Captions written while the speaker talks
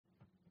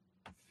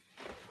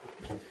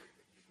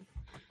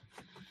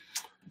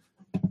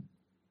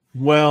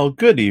Well,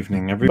 good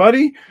evening,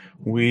 everybody.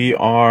 We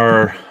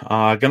are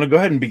going to go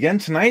ahead and begin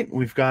tonight.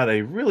 We've got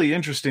a really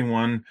interesting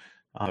one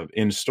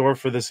in store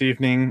for this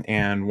evening,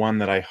 and one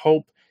that I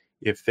hope,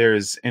 if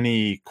there's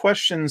any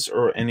questions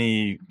or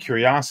any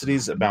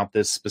curiosities about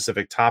this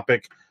specific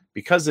topic,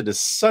 because it is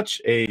such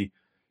a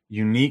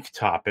unique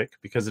topic,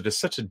 because it is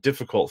such a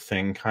difficult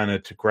thing kind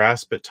of to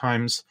grasp at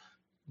times,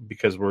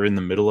 because we're in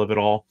the middle of it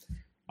all.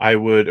 I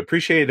would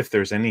appreciate if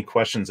there's any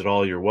questions at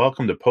all. You're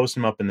welcome to post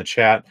them up in the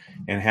chat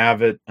and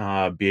have it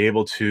be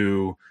able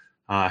to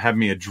have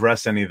me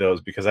address any of those,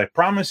 because I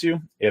promise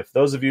you, if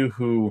those of you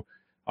who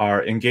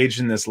are engaged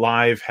in this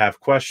live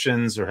have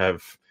questions or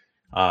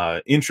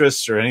have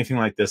interests or anything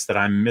like this that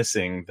I'm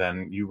missing,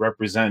 then you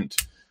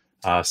represent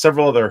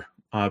several other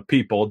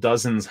people,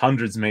 dozens,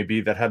 hundreds maybe,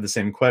 that have the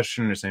same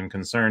question or same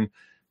concern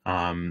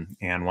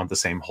and want the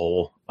same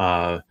whole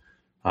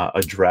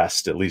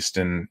addressed, at least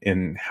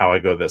in how I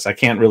go this. I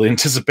can't really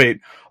anticipate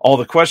all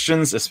the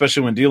questions,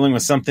 especially when dealing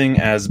with something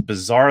as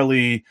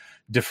bizarrely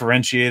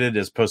differentiated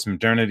as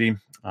postmodernity.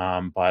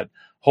 But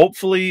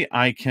hopefully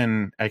I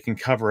can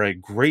cover a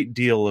great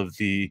deal of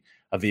the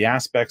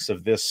aspects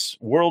of this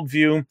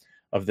worldview,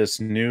 of this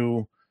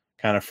new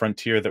kind of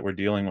frontier that we're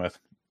dealing with.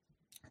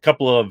 A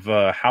couple of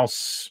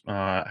housework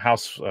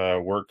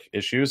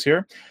issues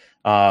here.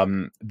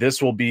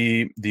 This will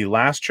be the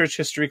last church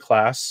history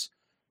class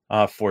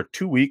for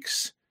 2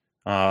 weeks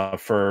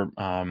for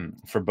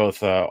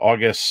both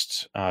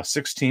August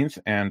 16th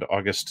and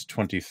August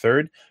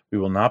 23rd. We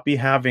will not be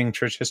having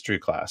church history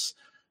class,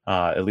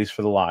 at least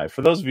for the live.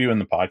 For those of you in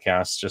the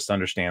podcast, just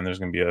understand there's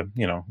going to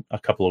be a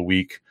couple of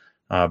week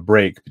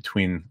break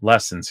between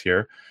lessons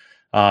here.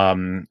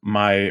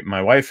 My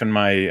wife and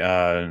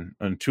my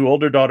two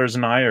older daughters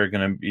and I are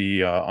going to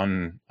be out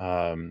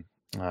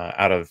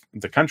of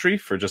the country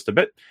for just a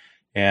bit.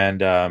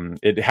 And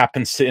it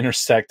happens to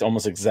intersect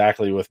almost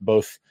exactly with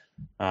both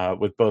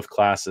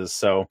classes.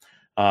 So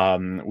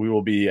we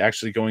will be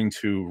actually going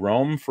to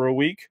Rome for a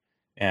week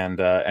and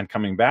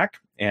coming back.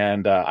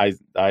 And I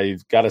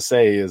gotta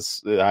say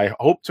is I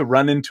hope to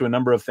run into a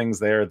number of things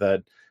there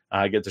that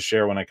I get to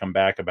share when I come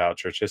back about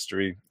church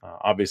history.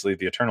 Obviously,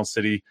 the Eternal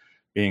City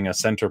being a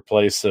center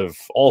place of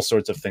all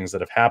sorts of things that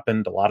have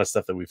happened, a lot of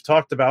stuff that we've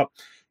talked about,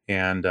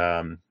 and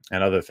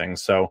other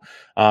things. So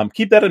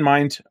keep that in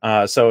mind.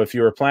 So if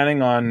you were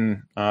planning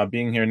on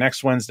being here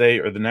next Wednesday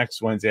or the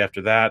next Wednesday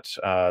after that,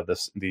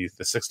 the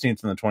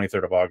 16th and the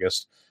 23rd of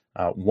August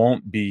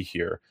won't be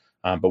here.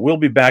 But we'll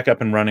be back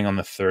up and running on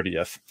the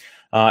 30th.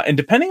 And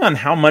depending on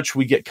how much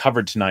we get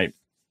covered tonight,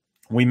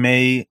 we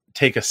may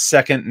take a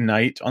second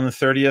night on the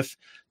 30th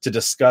to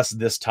discuss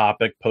this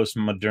topic,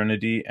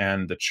 postmodernity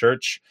and the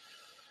church,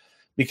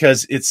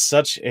 because it's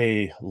such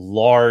a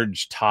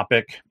large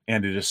topic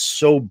and it is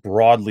so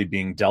broadly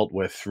being dealt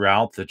with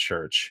throughout the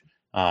church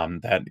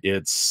that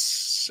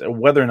it's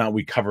whether or not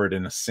we cover it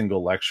in a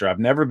single lecture. I've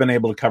never been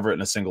able to cover it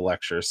in a single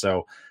lecture.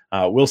 So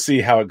we'll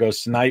see how it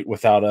goes tonight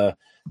without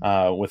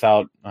those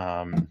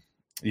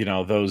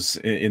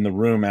in the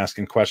room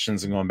asking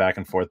questions and going back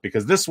and forth,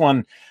 because this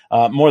one,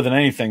 more than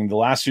anything, the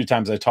last few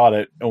times I taught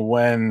it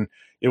when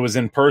it was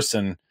in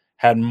person,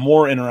 had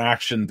more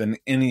interaction than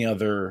any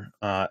other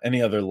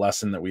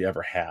lesson that we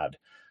ever had,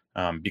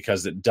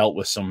 because it dealt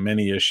with so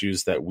many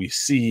issues that we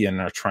see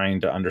and are trying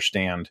to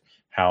understand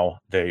how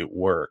they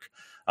work.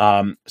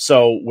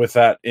 So with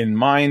that in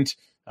mind,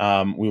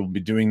 we will be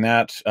doing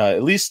that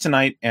at least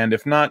tonight, and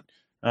if not,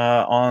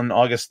 on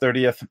August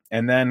 30th.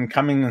 And then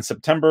coming in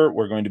September,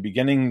 we're going to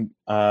begin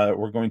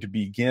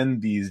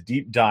these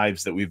deep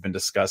dives that we've been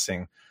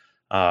discussing.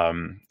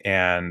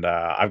 And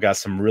I've got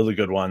some really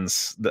good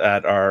ones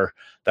that are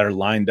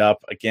lined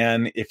up.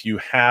 Again, if you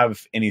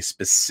have any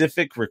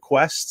specific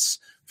requests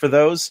for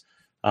those,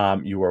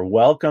 you are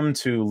welcome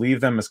to leave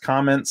them as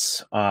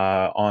comments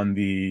on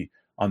the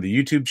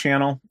YouTube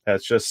channel.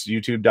 That's just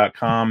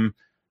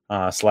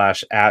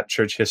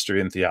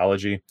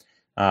youtube.com/@churchhistoryandtheology.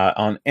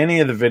 On any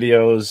of the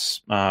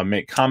videos,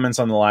 make comments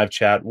on the live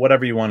chat,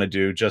 whatever you want to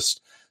do. Just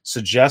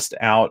suggest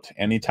out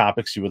any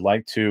topics you would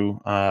like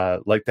to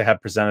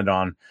have presented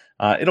on.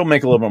 It'll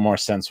make a little bit more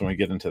sense when we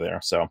get into there.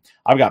 So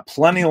I've got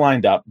plenty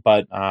lined up,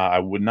 but I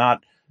would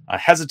not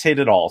hesitate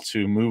at all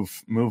to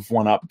move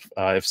one up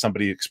if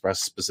somebody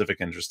expressed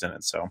specific interest in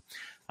it. So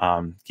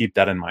keep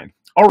that in mind.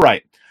 All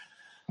right.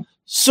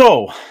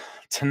 So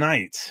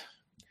tonight,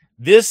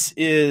 this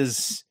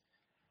is,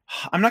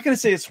 I'm not going to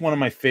say it's one of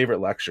my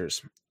favorite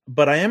lectures,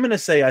 but I am going to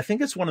say I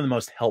think it's one of the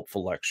most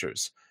helpful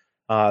lectures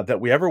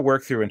that we ever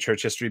work through in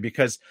church history,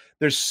 because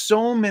there's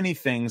so many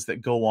things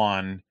that go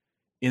on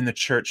in the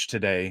church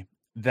today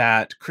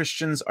that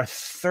Christians are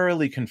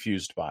thoroughly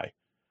confused by.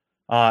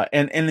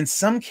 And in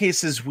some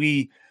cases,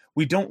 we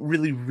don't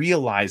really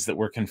realize that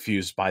we're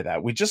confused by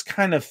that. We just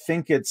kind of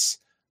think it's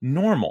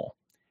normal.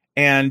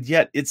 And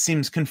yet it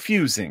seems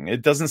confusing.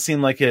 It doesn't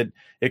seem like it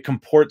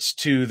comports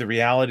to the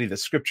reality that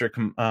Scripture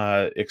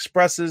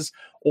expresses,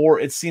 or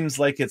it seems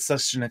like it's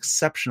such an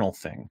exceptional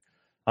thing.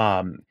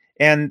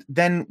 And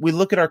then we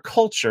look at our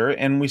culture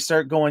and we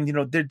start going,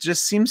 there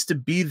just seems to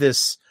be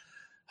this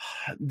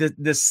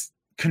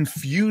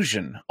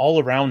confusion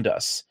all around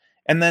us.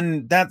 And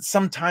then that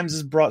sometimes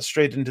is brought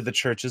straight into the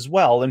church as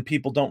well, and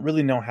people don't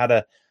really know how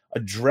to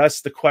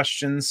address the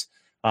questions.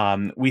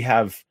 We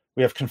have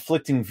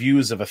conflicting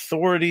views of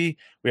authority.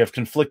 We have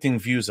conflicting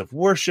views of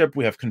worship.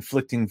 We have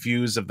conflicting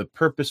views of the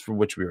purpose for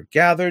which we were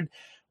gathered.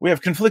 We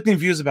have conflicting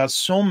views about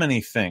so many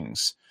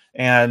things.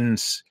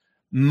 And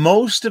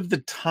most of the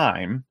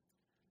time,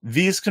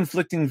 these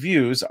conflicting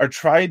views are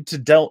tried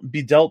to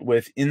be dealt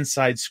with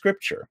inside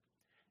Scripture.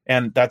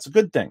 And that's a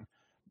good thing.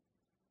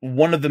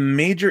 One of the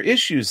major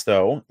issues,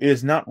 though,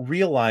 is not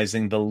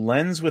realizing the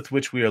lens with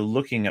which we are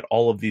looking at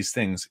all of these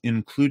things,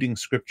 including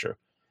Scripture,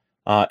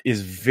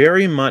 is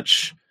very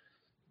much.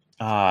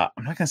 I'm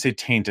not going to say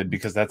tainted,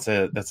 because that's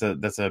a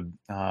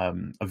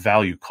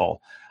value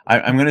call.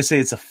 I'm going to say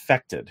it's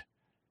affected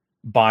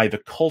by the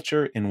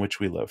culture in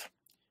which we live.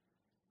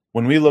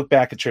 When we look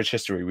back at church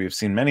history, we've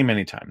seen many,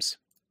 many times,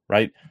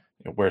 right,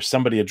 where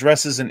somebody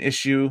addresses an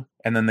issue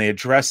and then they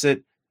address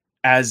it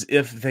as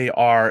if they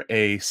are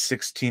a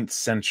 16th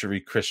century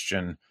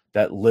Christian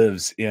that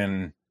lives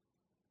in,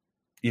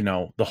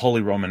 the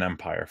Holy Roman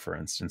Empire, for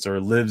instance, or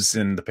lives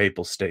in the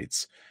Papal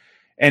States.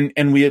 And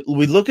we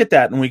look at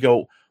that and we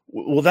go,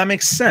 well, that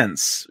makes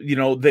sense.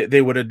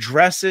 They would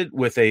address it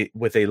with a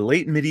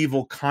late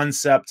medieval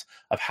concept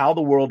of how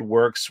the world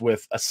works,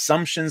 with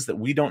assumptions that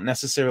we don't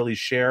necessarily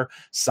share,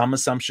 some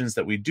assumptions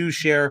that we do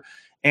share.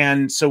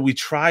 And so we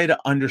try to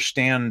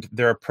understand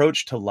their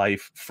approach to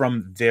life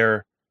from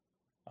their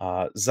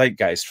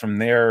zeitgeist, from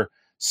their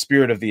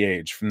spirit of the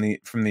age,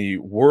 from the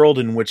world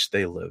in which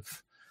they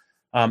live.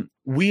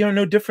 We are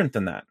no different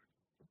than that.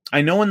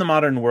 I know in the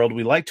modern world,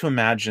 we like to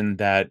imagine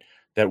that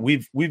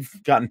we've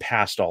gotten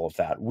past all of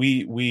that.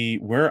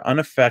 We're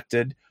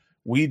unaffected.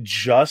 We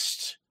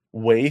just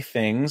weigh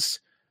things,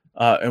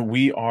 and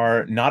we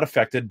are not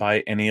affected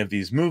by any of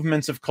these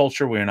movements of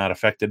culture. We are not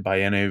affected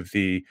by any of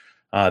the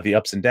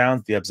ups and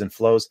downs, the ebbs and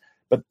flows.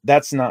 But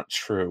that's not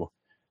true.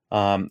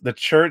 The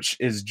church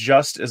is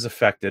just as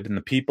affected, and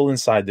the people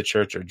inside the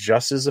church are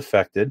just as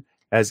affected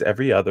as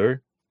every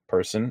other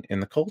person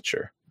in the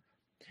culture.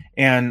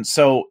 And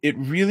so it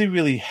really,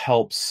 really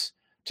helps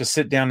to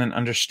sit down and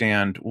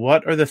understand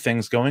what are the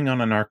things going on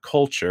in our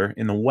culture,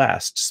 in the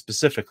West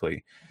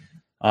specifically,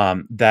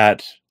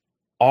 that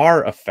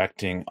are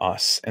affecting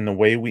us and the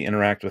way we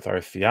interact with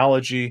our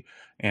theology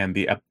and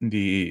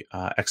the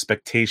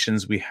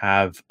expectations we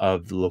have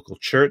of the local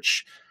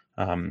church.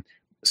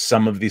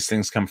 Some of these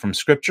things come from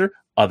Scripture,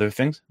 other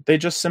things they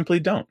just simply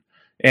don't.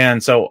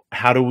 And so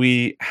how do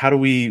we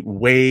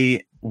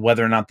weigh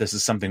whether or not this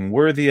is something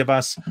worthy of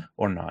us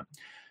or not?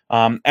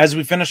 As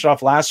we finished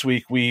off last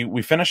week,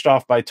 we finished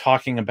off by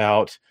talking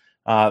about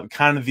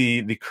kind of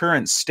the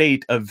current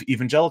state of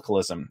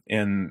evangelicalism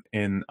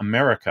in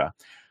America,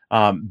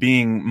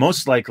 being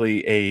most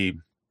likely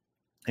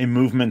a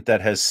movement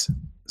that has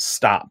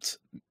stopped.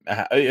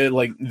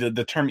 Like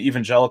the term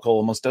evangelical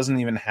almost doesn't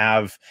even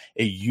have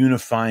a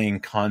unifying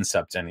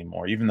concept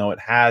anymore. Even though it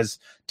has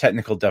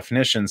technical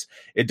definitions,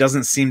 it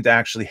doesn't seem to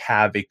actually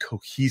have a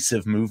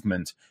cohesive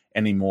movement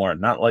anymore.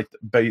 Not like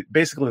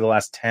basically the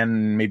last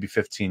 10, maybe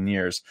 15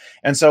 years.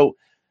 And so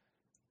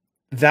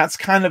that's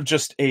kind of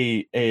just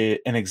an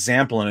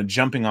example and a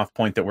jumping off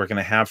point that we're going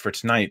to have for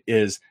tonight.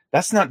 Is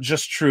that's not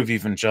just true of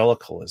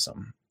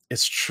evangelicalism.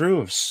 It's true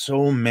of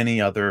so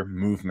many other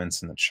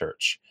movements in the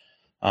church.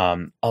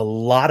 A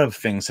lot of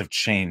things have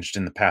changed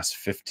in the past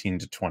 15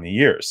 to 20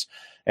 years.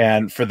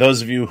 And for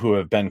those of you who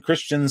have been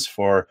Christians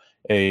for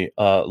a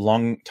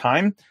long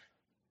time,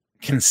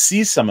 can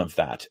see some of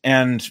that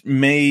and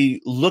may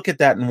look at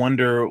that and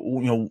wonder,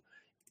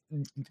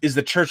 is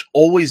the church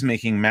always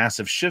making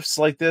massive shifts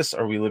like this?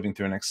 Are we living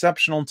through an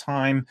exceptional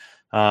time?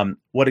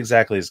 What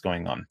exactly is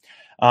going on?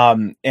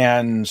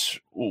 And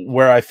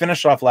where I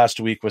finished off last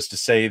week was to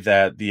say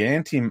that the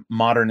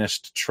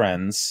anti-modernist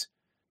trends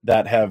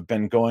that have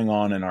been going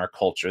on in our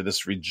culture,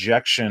 this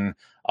rejection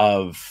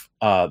of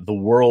the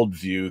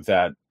worldview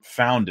that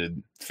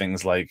founded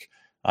things like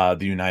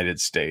the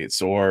United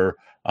States, or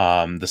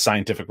the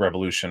scientific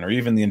revolution, or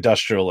even the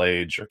industrial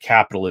age, or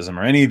capitalism,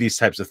 or any of these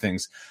types of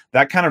things,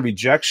 that kind of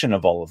rejection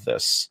of all of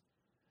this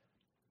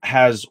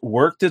has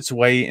worked its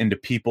way into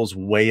people's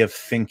way of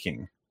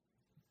thinking.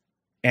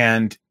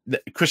 And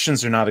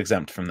Christians are not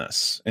exempt from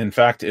this. In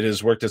fact, it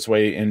has worked its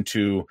way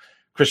into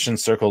Christian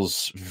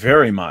circles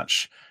very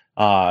much.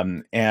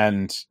 And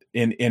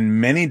in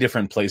many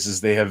different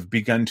places, they have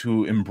begun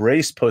to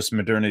embrace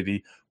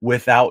postmodernity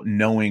without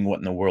knowing what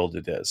in the world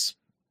it is.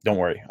 Don't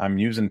worry, I'm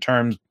using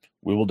terms.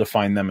 We will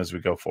define them as we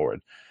go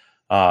forward.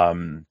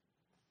 Postmodern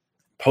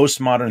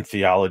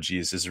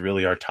theologies is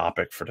really our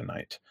topic for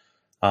tonight.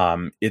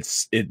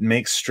 It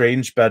makes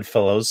strange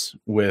bedfellows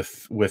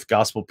with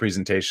gospel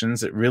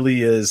presentations. It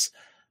really is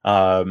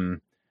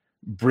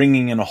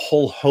bringing in a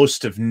whole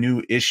host of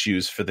new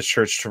issues for the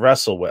church to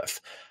wrestle with.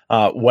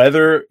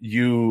 Whether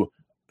you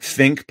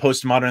think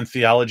postmodern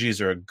theologies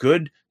are a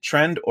good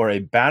trend or a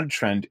bad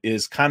trend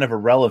is kind of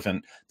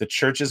irrelevant. The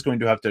church is going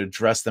to have to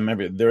address them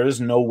there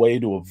is no way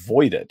to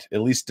avoid it,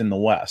 at least in the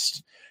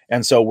West.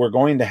 And so we're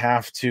going to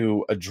have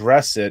to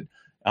address it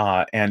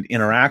and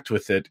interact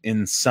with it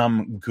in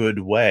some good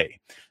way.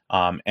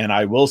 And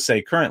I will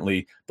say,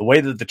 currently, the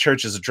way that the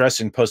church is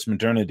addressing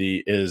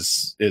postmodernity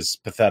is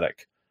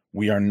pathetic.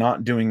 We are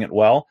not doing it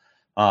well.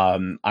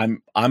 I'm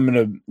going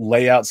to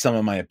lay out some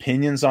of my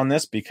opinions on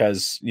this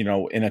because,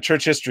 in a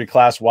church history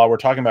class, while we're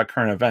talking about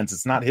current events,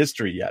 it's not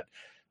history yet.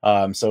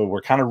 So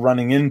we're kind of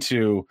running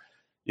into,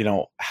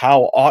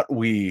 how ought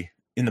we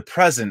in the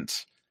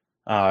present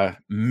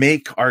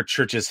make our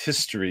church's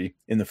history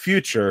in the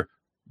future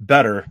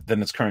better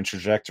than its current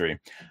trajectory.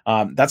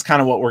 That's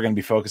kind of what we're going to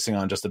be focusing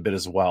on just a bit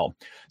as well.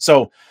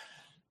 So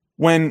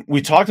when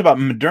we talked about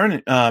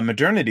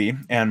modernity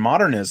and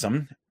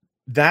modernism,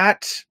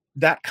 that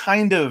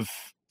kind of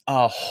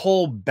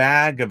whole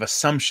bag of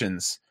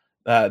assumptions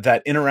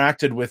that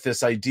interacted with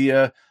this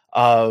idea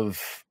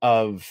of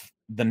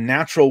the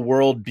natural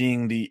world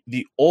being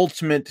the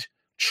ultimate,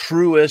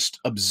 truest,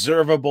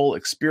 observable,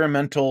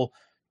 experimental,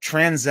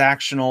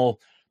 transactional,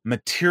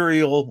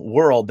 material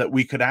world that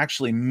we could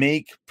actually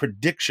make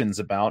predictions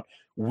about.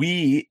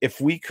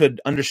 If we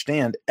could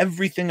understand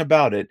everything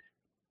about it,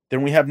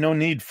 then we have no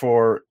need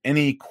for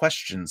any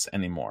questions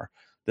anymore.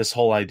 This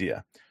whole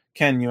idea.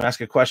 Ken, you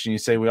ask a question. You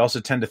say, we also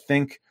tend to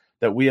think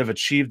that we have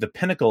achieved the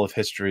pinnacle of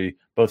history,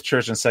 both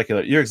church and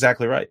secular. You're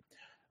exactly right.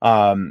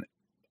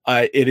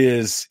 It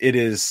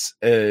is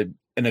an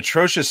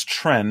atrocious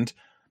trend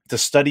to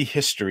study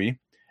history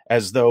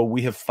as though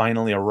we have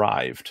finally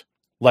arrived.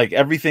 Like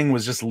everything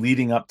was just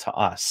leading up to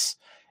us.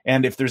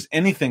 And if there's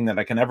anything that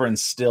I can ever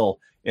instill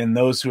in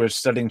those who are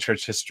studying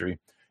church history,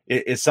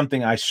 it's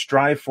something I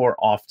strive for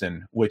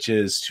often, which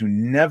is to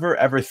never,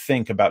 ever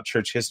think about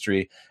church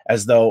history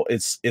as though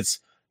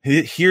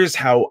here's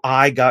how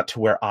I got to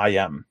where I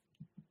am.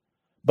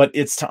 But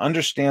it's to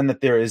understand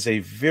that there is a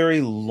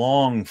very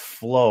long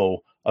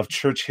flow of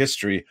church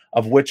history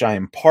of which I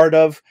am part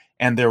of,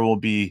 and there will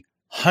be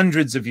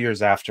hundreds of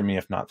years after me,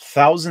 if not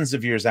thousands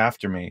of years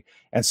after me.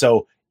 And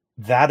so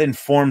that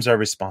informs our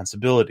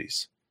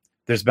responsibilities.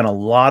 There's been a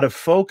lot of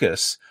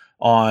focus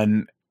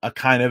on a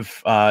kind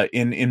of,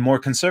 in more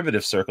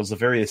conservative circles, a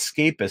very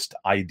escapist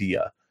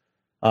idea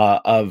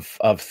of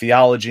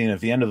theology and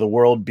of the end of the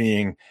world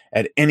being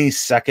at any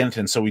second.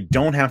 And so we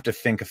don't have to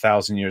think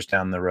 1,000 years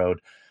down the road.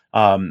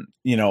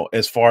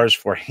 As far as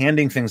for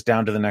handing things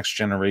down to the next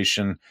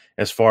generation,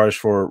 as far as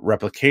for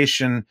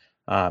replication,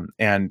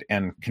 and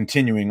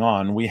continuing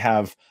on, we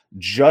have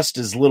just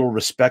as little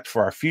respect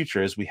for our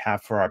future as we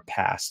have for our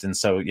past. And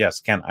so, yes,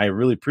 Ken, I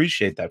really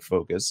appreciate that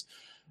focus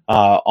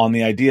on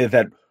the idea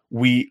that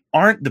we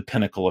aren't the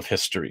pinnacle of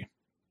history.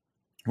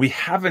 We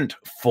haven't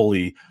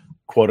fully,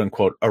 quote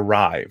unquote,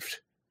 arrived.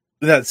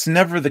 That's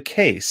never the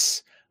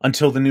case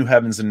until the new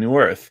heavens and new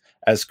earth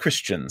as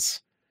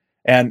Christians.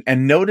 And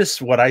notice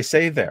what I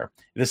say there.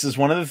 This is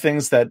one of the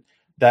things that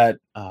the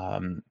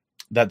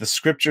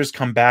scriptures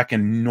come back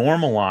and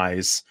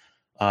normalize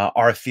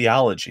our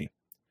theology.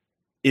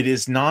 It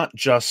is not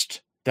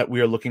just that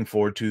we are looking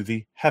forward to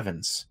the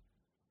heavens,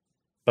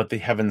 but the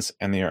heavens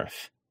and the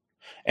earth.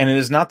 And it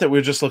is not that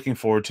we're just looking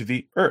forward to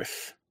the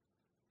earth,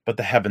 but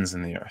the heavens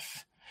and the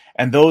earth.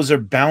 And those are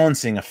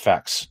balancing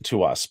effects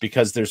to us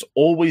because there's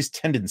always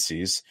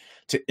tendencies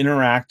to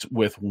interact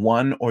with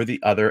one or the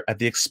other at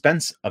the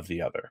expense of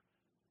the other.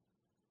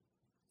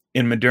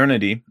 In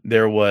modernity,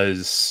 there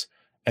was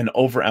an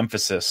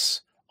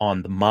overemphasis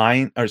on the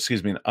mind,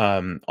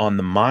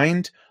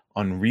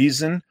 on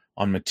reason,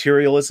 on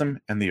materialism,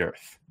 and the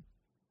earth.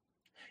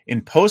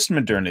 In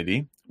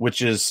postmodernity,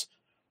 which is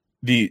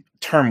the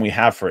term we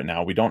have for it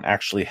now, we don't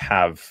actually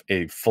have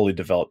a fully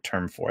developed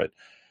term for it.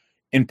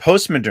 In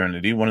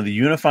postmodernity, one of the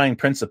unifying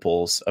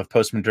principles of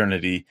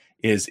postmodernity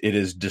is it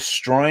is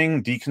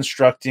destroying,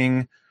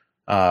 deconstructing,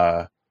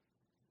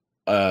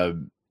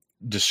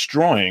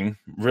 destroying,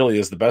 really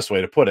is the best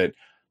way to put it,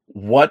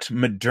 what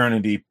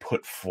modernity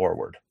put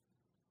forward.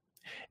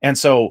 And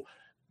so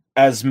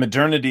as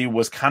modernity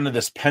was kind of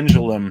this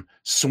pendulum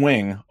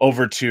swing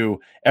over to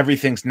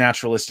everything's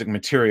naturalistic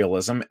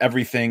materialism,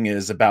 everything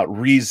is about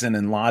reason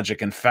and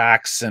logic and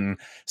facts and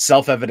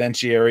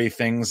self-evidentiary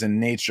things in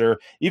nature,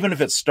 even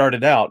if it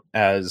started out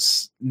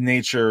as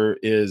nature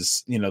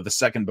is, the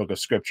second book of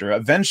scripture.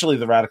 Eventually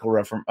the radical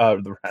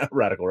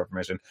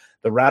Reformation,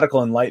 the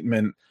radical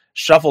Enlightenment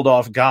shuffled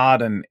off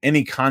God and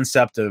any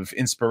concept of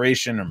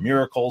inspiration or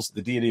miracles,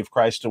 the deity of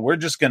Christ. So we're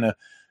just going to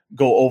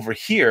go over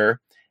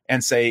here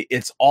and say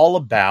it's all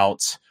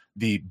about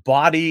the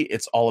body,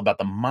 it's all about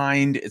the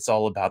mind, it's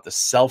all about the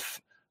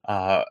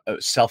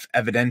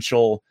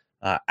self-evidential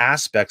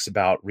aspects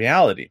about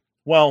reality.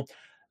 Well,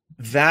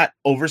 that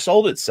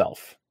oversold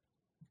itself.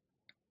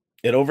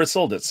 It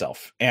oversold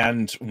itself.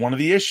 And one of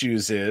the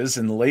issues is,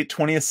 in the late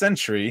 20th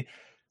century,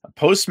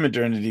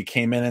 postmodernity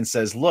came in and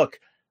says, look,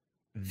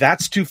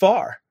 that's too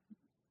far.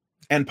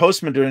 And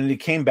postmodernity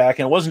came back,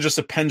 and it wasn't just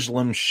a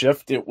pendulum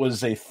shift, it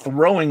was a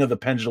throwing of the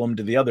pendulum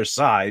to the other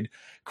side,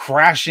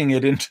 crashing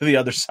it into the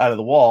other side of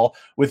the wall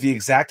with the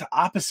exact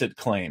opposite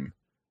claim.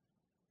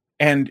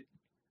 And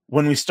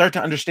when we start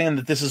to understand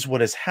that this is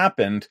what has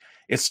happened,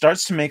 it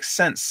starts to make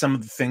sense, some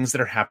of the things that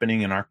are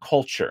happening in our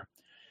culture.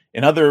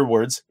 In other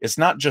words, it's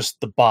not just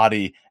the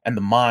body and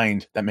the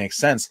mind that makes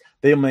sense.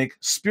 They make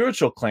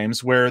spiritual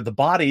claims where the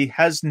body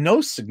has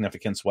no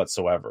significance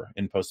whatsoever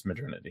in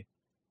postmodernity,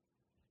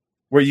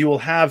 where you will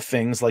have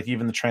things like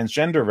even the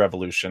transgender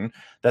revolution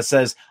that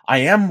says, I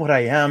am what I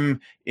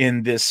am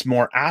in this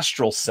more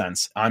astral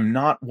sense. I'm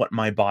not what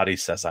my body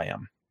says I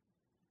am.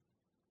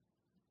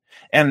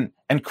 And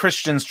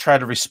Christians try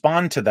to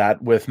respond to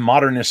that with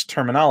modernist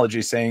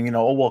terminology, saying,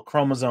 oh, well,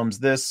 chromosomes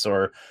this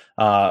or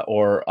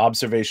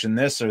observation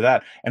this or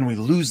that, and we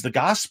lose the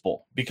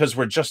gospel because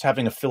we're just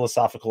having a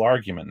philosophical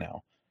argument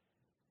now.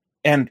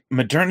 And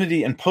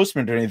modernity and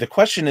postmodernity, the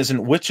question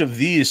isn't which of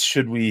these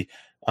should we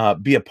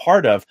be a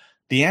part of.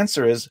 The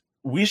answer is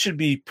we should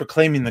be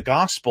proclaiming the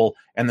gospel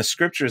and the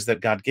scriptures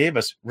that God gave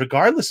us,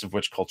 regardless of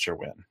which culture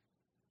we're in.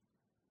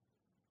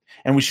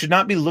 And we should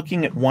not be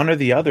looking at one or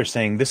the other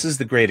saying this is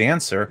the great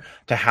answer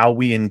to how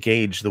we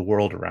engage the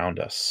world around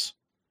us.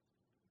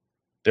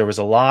 There was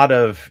a lot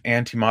of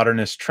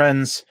anti-modernist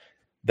trends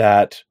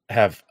that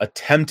have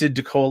attempted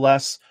to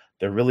coalesce.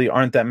 There really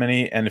aren't that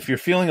many. And if you're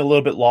feeling a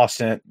little bit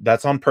lost in it,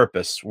 that's on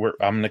purpose.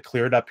 I'm going to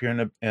clear it up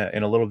here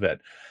in a little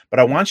bit. But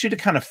I want you to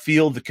kind of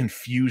feel the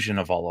confusion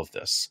of all of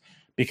this,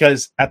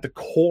 because at the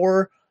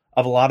core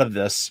of a lot of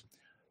this,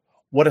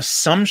 what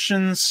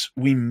assumptions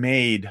we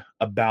made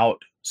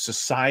about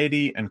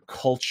society and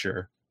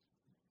culture,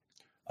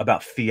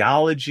 about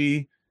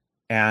theology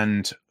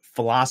and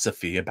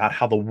philosophy, about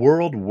how the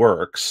world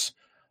works,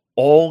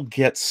 all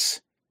gets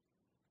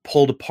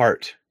pulled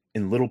apart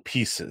in little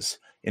pieces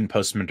in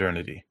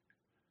postmodernity.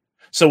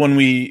 So when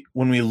we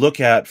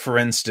look at, for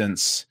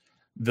instance,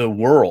 the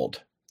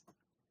world,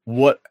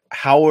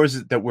 how is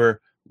it that we're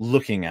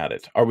looking at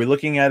it? Are we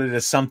looking at it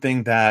as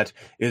something that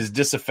is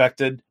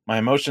disaffected? My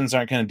emotions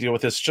aren't going to deal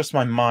with this. It's just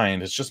my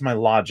mind. It's just my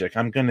logic.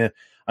 I'm going to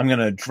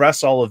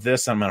address all of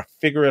this. I'm going to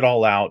figure it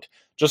all out.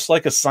 Just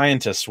like a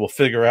scientist will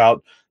figure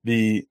out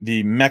the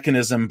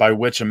mechanism by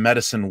which a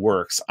medicine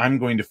works, I'm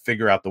going to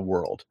figure out the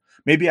world.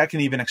 Maybe I can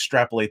even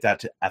extrapolate that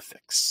to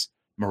ethics,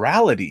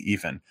 morality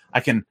even. I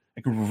can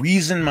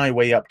reason my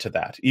way up to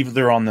that,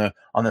 either on the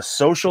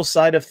social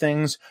side of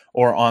things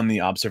or on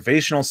the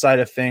observational side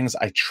of things.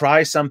 I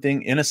try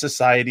something in a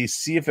society,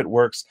 see if it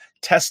works,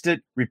 test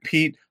it,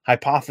 repeat,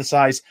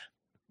 hypothesize.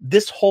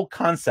 This whole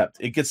concept,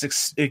 it gets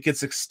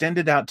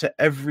extended out to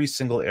every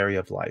single area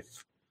of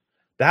life.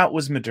 That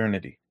was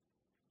modernity.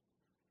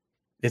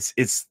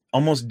 It's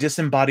almost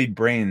disembodied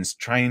brains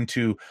trying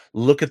to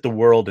look at the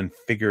world and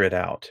figure it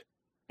out.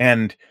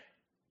 And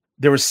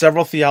there were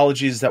several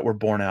theologies that were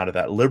born out of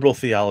that. Liberal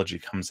theology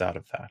comes out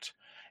of that.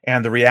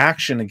 And the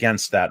reaction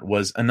against that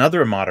was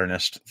another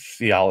modernist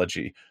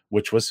theology,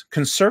 which was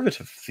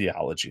conservative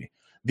theology.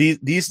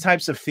 These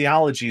types of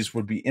theologies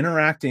would be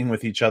interacting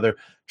with each other,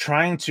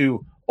 trying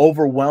to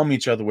overwhelm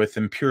each other with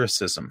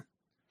empiricism.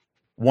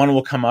 One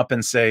will come up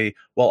and say,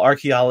 well,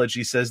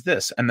 archaeology says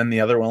this. And then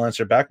the other will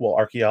answer back, well,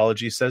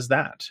 archaeology says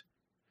that.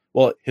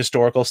 Well,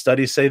 historical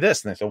studies say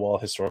this. And they say, well,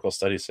 historical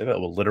studies say that.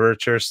 Well,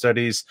 literature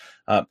studies,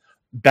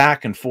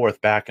 back and forth.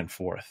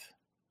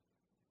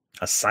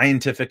 A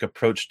scientific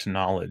approach to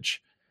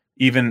knowledge,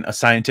 even a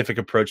scientific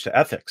approach to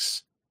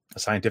ethics, a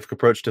scientific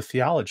approach to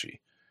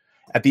theology.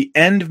 At the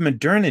end of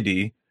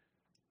modernity,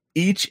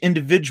 each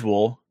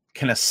individual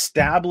can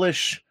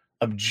establish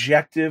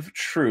objective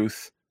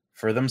truth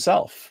for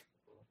themselves.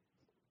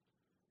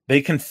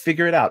 They can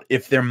figure it out.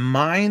 If their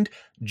mind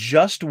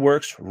just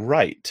works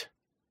right,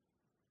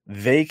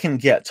 they can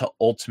get to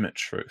ultimate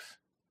truth.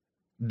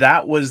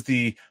 That was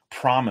the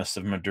promise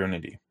of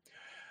modernity.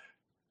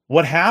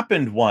 What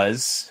happened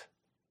was,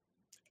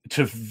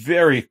 to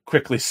very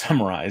quickly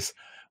summarize,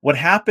 what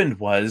happened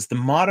was the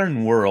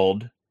modern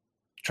world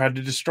tried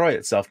to destroy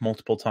itself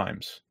multiple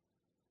times.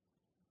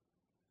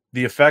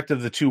 The effect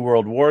of the two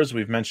world wars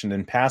we've mentioned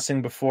in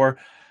passing before.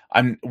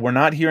 We're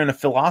not here in a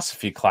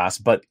philosophy class,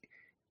 but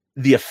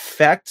the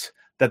effect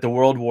that the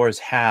world wars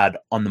had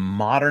on the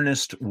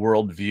modernist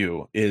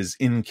worldview is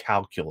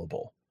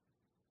incalculable.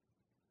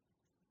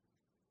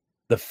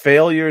 The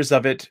failures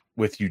of it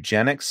with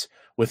eugenics,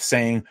 with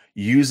saying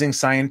using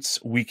science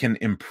we can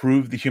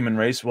improve the human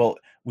race. Well,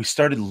 we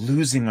started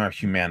losing our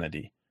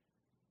humanity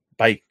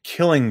by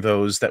killing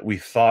those that we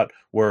thought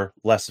were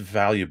less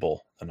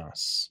valuable than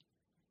us.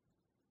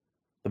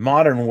 The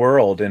modern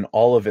world, in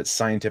all of its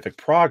scientific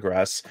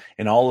progress,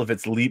 in all of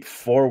its leap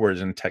forward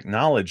in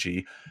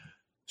technology,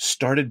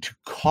 started to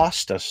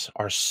cost us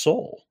our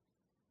soul.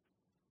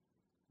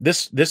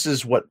 This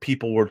is what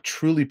people were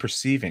truly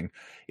perceiving,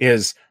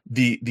 is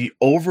the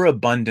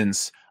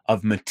overabundance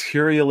of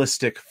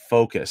materialistic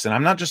focus. And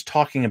I'm not just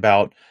talking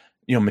about,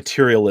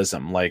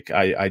 materialism, like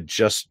I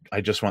just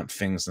want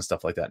things and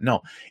stuff like that.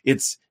 No,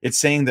 it's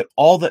saying that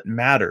all that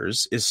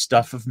matters is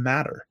stuff of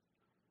matter.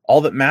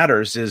 All that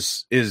matters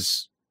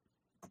is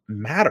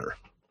matter.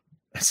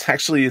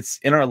 It's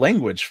in our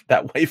language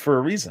that way for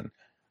a reason.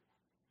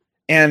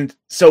 And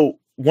so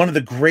one of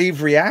the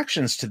grave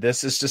reactions to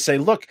this is to say,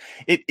 look,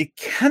 it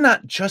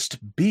cannot just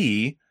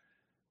be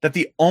that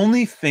the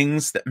only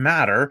things that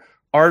matter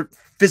are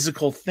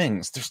physical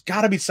things. There's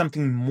got to be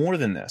something more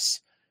than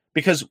this.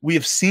 because we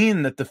have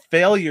seen that the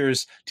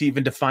failures to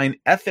even define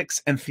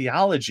ethics and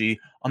theology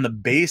on the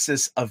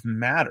basis of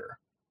matter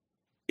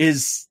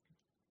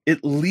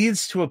it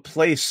leads to a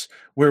place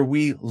where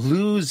we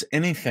lose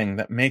anything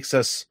that makes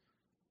us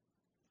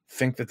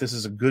think that this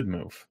is a good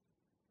move.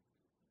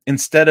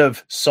 Instead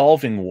of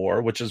solving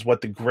war, which is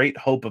what the great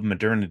hope of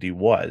modernity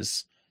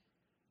was,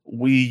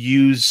 we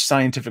use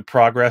scientific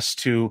progress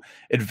to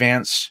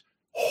advance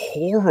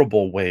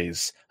horrible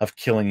ways of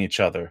killing each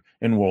other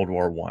in World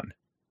War I.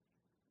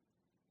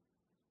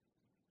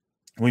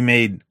 We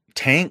made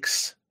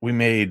tanks, we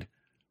made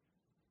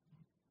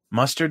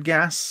mustard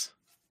gas,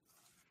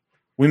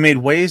 we made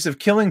ways of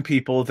killing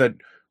people that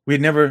we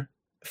had never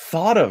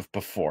thought of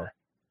before.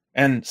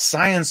 And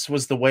science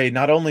was the way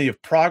not only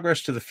of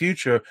progress to the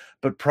future,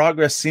 but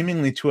progress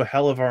seemingly to a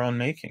hell of our own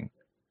making.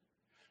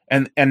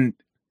 And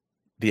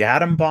the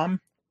atom bomb,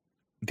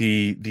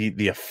 the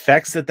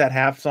effects that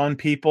has on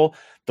people,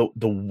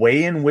 the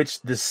way in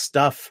which this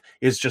stuff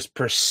is just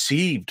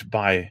perceived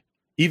by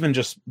even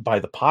just by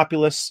the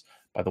populace,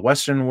 by the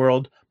Western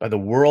world, by the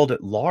world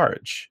at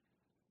large,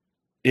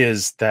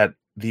 is that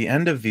the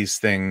end of these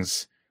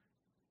things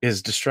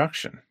is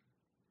destruction.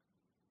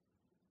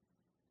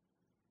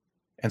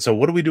 And so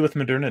what do we do with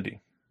modernity?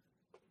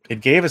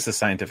 It gave us the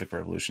scientific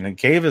revolution. It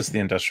gave us the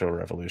industrial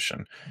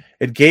revolution.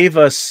 It gave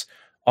us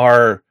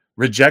our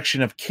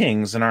rejection of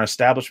kings and our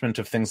establishment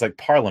of things like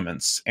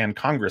parliaments and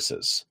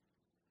congresses.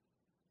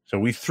 So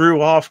we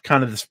threw off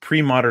kind of this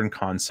pre-modern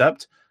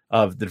concept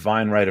of the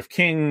divine right of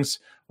kings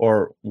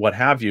or what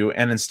have you,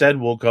 and instead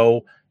we'll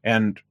go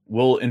and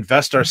we'll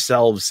invest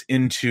ourselves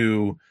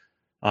into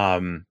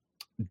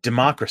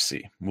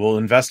democracy. We'll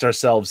invest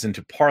ourselves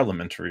into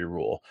parliamentary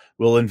rule.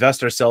 We'll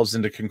invest ourselves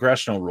into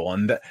congressional rule,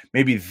 and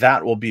maybe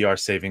that will be our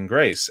saving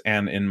grace.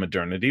 And in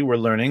modernity, we're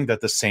learning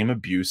that the same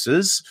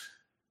abuses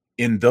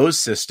in those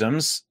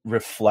systems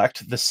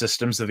reflect the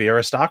systems of the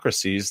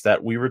aristocracies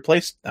that we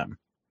replaced them.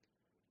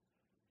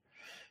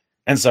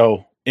 And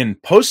so in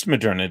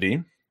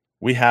postmodernity,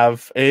 we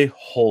have a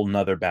whole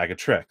nother bag of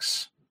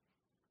tricks.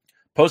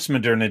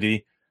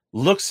 Postmodernity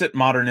looks at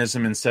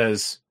modernism and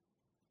says,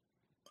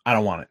 I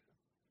don't want it.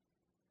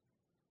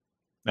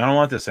 I don't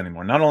want this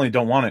anymore. Not only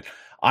don't want it,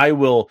 I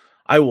will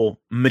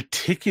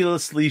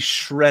meticulously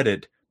shred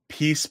it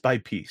piece by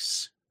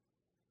piece.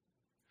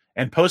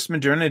 And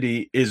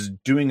postmodernity is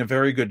doing a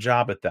very good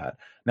job at that.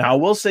 Now, I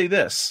will say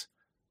this,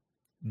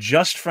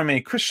 just from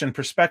a Christian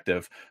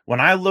perspective, when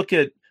I look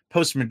at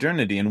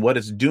postmodernity and what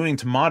it's doing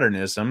to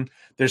modernism,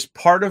 there's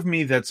part of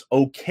me that's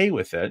okay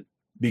with it,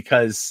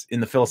 because in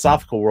the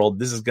philosophical world,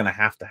 this is going to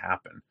have to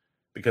happen,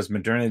 because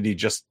modernity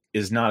just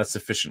is not a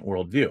sufficient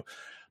worldview.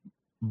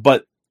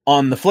 But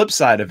on the flip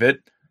side of it,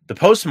 the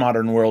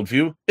postmodern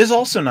worldview is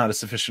also not a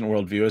sufficient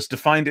worldview, as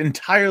defined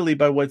entirely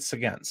by what it's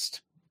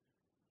against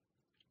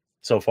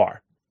so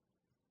far.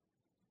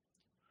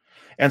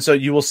 And so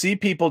you will see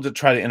people to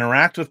try to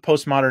interact with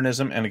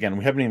postmodernism. And again,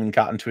 we haven't even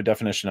gotten to a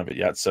definition of it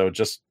yet, so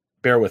just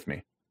bear with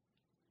me.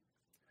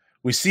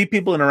 We see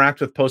people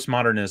interact with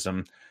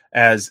postmodernism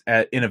as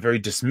in a very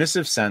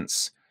dismissive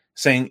sense,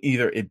 saying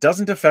either it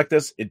doesn't affect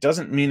us, it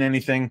doesn't mean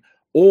anything,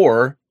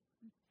 or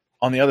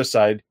on the other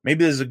side,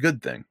 maybe this is a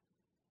good thing.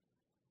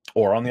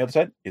 Or on the other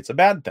side, it's a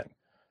bad thing.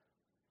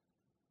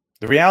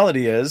 The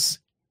reality is,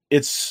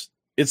 it's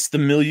the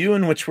milieu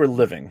in which we're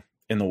living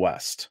in the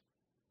West.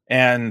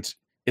 And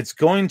it's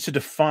going to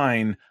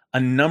define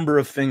a number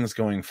of things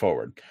going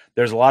forward.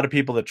 There's a lot of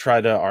people that try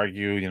to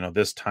argue,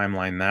 this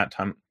timeline, that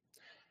time.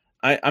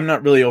 I'm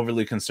not really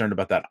overly concerned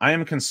about that. I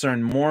am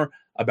concerned more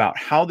about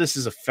how this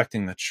is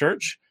affecting the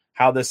church,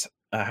 how this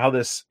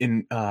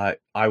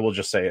I will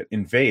just say it,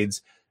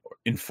 invades,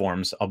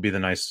 informs, I'll be the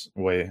nice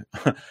way.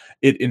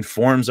 It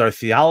informs our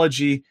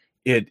theology.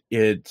 It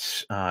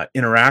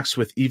interacts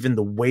with even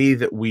the way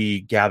that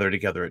we gather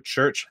together at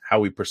church,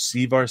 how we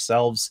perceive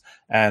ourselves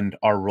and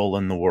our role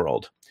in the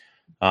world.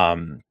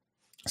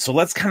 So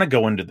let's kind of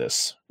go into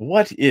this.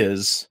 What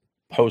is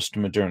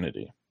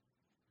postmodernity?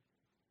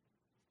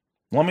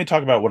 Let me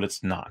talk about what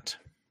it's not.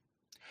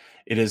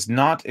 It is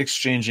not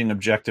exchanging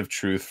objective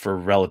truth for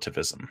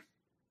relativism.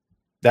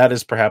 That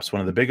is perhaps one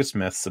of the biggest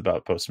myths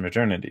about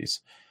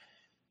postmodernities.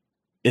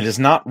 It is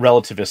not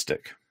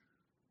relativistic.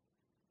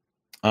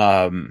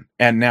 And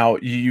now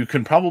you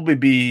can probably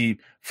be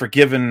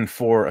forgiven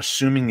for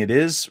assuming it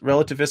is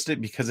relativistic,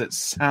 because it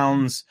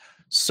sounds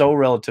so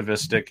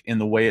relativistic in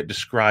the way it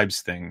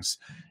describes things.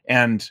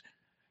 And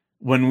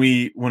when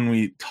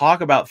we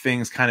talk about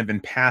things kind of in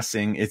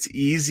passing, it's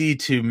easy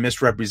to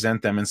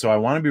misrepresent them. And so I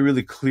want to be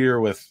really clear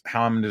with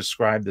how I'm going to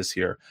describe this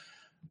here.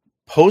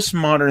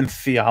 Postmodern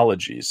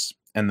theologies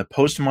and the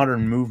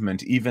postmodern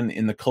movement, even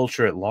in the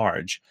culture at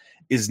large,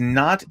 is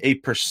not a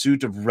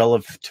pursuit of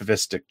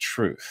relativistic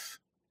truth.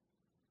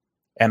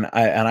 And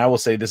I will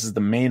say this is the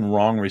main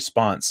wrong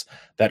response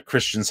that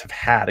Christians have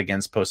had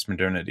against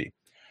postmodernity.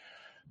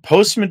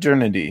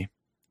 Postmodernity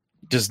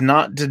does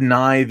not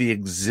deny the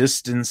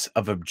existence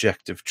of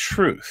objective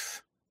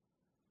truth.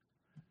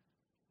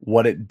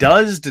 What it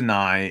does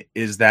deny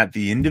is that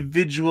the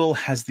individual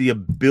has the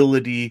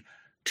ability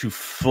to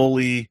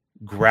fully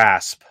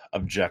grasp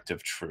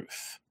objective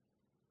truth.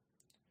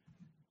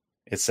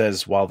 It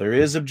says, while there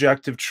is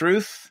objective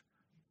truth,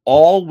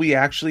 all we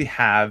actually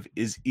have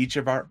is each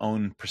of our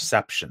own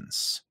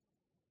perceptions.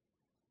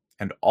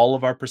 And all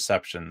of our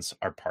perceptions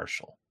are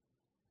partial.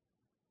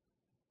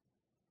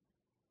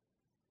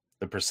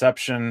 The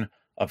perception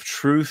of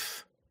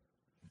truth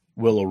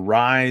will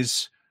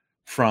arise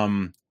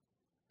from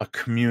a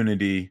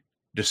community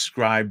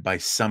described by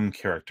some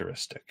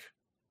characteristic.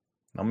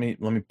 Let me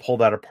pull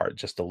that apart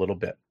just a little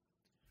bit.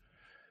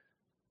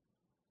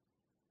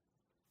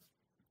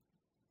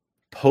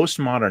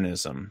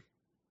 Postmodernism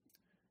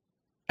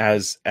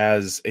as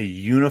a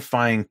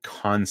unifying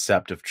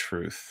concept of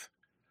truth.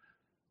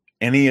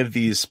 Any of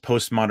these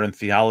postmodern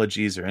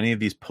theologies or any of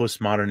these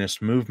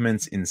postmodernist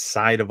movements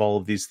inside of all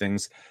of these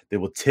things, they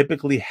will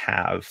typically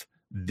have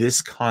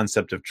this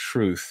concept of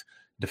truth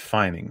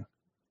defining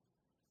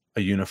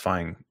a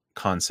unifying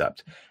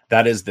concept.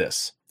 That is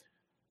this.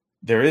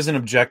 There is an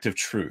objective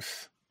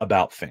truth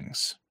about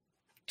things.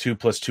 2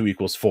 + 2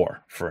 =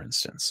 4, for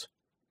instance.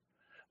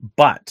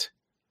 But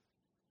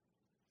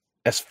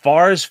as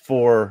far as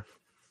for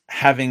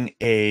having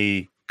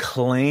a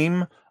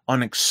claim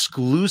on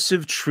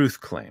exclusive truth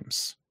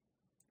claims,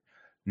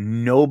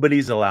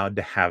 nobody's allowed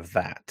to have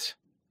that,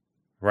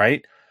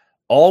 right?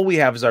 All we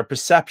have is our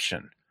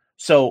perception.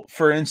 So,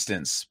 for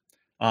instance,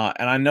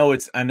 and I know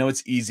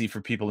it's easy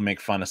for people to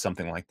make fun of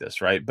something like this,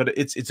 right? But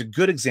it's a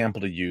good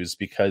example to use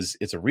because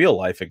it's a real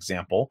life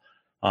example,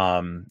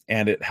 and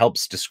it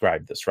helps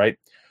describe this, right?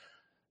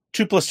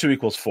 2 + 2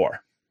 =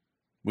 4.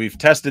 We've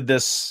tested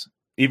this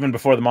even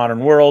before the modern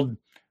world.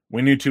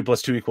 We knew 2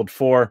 + 2 =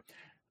 4.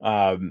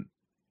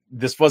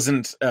 This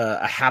wasn't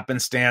a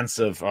happenstance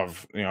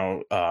of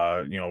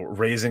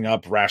raising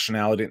up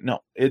rationality. No,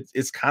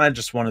 it's kind of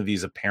just one of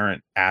these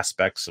apparent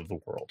aspects of the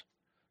world.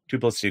 2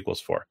 + 2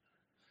 = 4.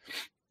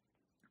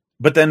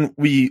 But then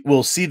we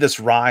will see this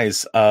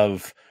rise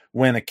of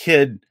when a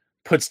kid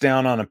puts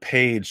down on a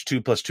page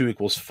 2 + 2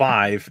 =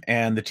 5,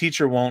 and the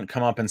teacher won't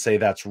come up and say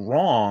that's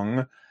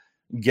wrong,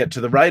 get to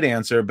the right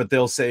answer, but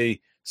they'll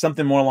say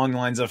something more along the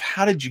lines of,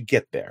 how did you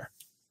get there?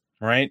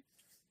 Right?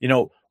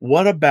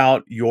 What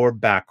about your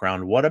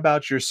background? What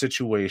about your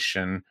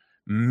situation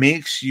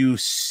makes you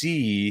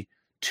see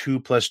 2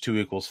 +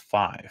 2 =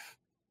 5?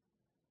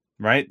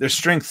 Right? There's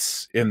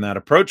strengths in that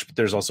approach, but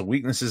there's also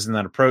weaknesses in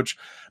that approach.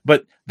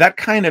 But that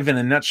kind of, in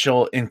a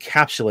nutshell,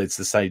 encapsulates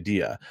this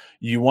idea.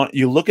 You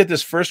look at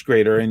this first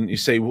grader and you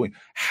say,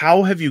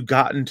 how have you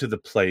gotten to the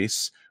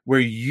place where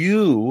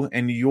you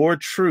and your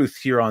truth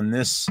here on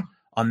this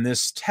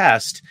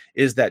test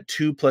is that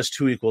 2 +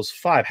 2 =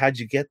 5? How'd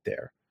you get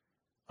there?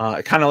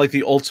 Kind of like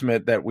the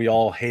ultimate that we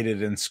all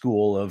hated in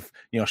school of,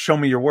 show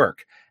me your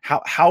work.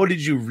 How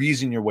did you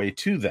reason your way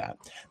to that?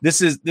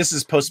 This is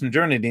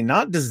postmodernity,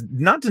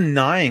 not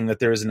denying that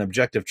there is an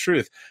objective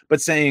truth,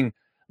 but saying,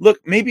 look,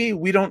 maybe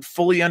we don't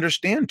fully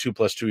understand 2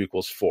 + 2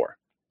 = 4.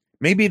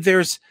 Maybe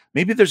there's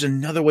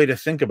another way to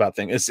think about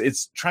things.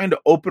 It's trying to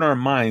open our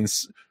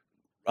minds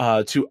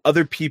to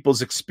other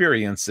people's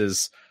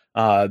experiences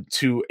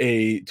to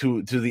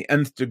the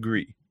nth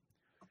degree.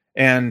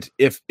 And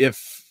if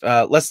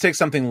let's take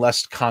something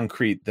less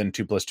concrete than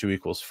 2 + 2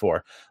 =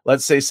 4.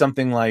 Let's say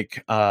something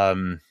like,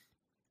 let's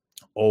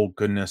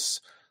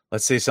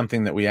say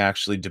something that we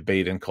actually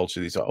debate in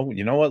culture.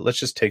 You know what? Let's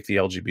just take the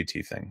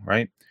LGBT thing,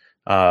 right?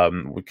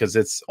 Because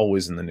it's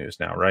always in the news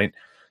now, right?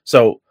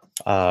 So,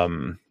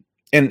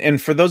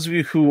 and for those of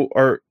you who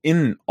are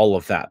in all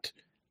of that,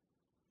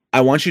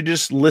 I want you to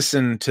just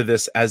listen to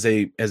this as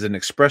an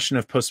expression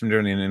of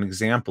postmodernity and an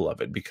example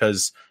of it,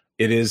 because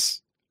it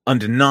is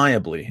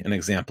undeniably an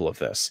example of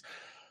this.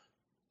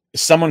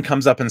 Someone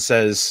comes up and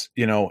says,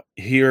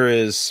 here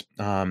is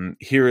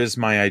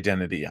my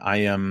identity. I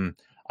am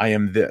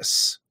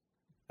this,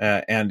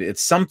 and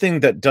it's something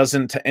that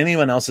doesn't, to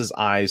anyone else's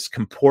eyes,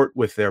 comport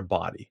with their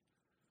body.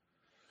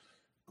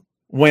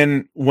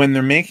 When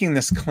they're making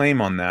this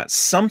claim on that,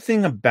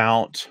 something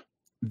about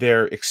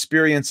their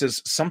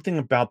experiences, something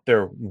about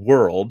their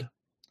world,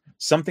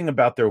 something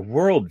about their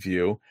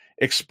worldview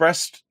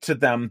expressed to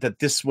them that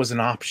this was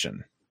an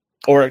option,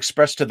 or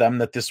expressed to them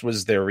that this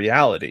was their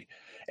reality.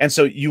 And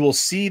so you will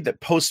see that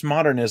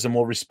postmodernism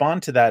will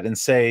respond to that and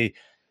say,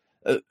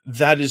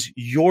 that is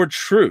your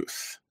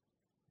truth.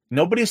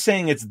 Nobody's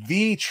saying it's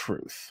the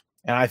truth.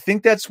 And I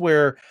think that's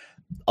where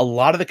a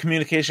lot of the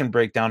communication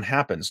breakdown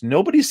happens.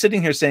 Nobody's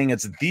sitting here saying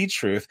it's the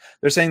truth.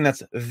 They're saying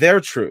that's their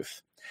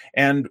truth.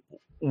 And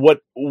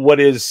what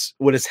is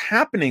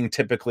happening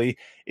typically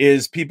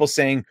is people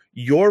saying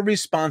your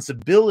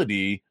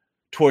responsibility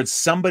towards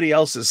somebody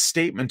else's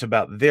statement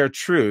about their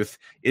truth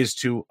is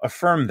to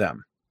affirm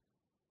them.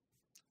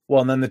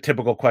 Well, and then the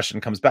typical question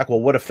comes back, well,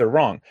 what if they're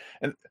wrong?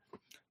 And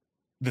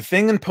the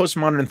thing in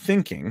postmodern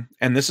thinking,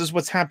 and this is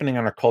what's happening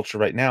in our culture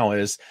right now,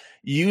 is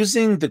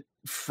using the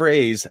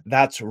phrase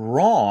 "that's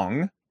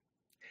wrong"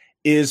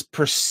 is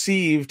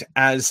perceived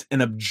as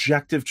an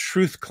objective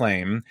truth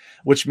claim,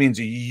 which means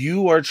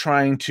you are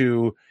trying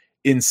to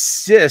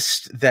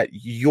insist that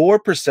your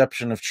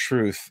perception of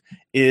truth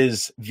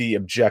is the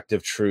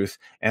objective truth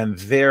and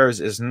theirs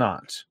is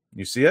not.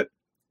 You see it?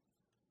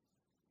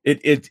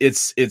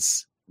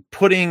 It's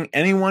putting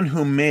anyone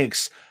who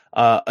makes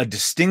a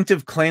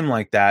distinctive claim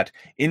like that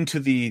into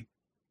the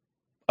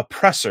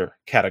oppressor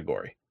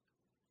category.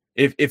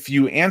 If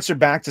you answer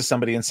back to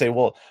somebody and say,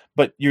 well,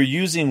 but you're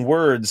using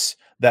words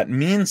that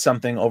mean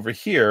something over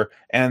here,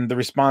 and the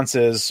response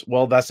is,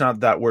 well, that's not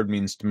what that word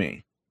means to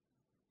me.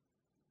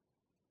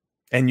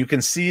 And you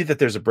can see that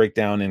there's a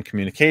breakdown in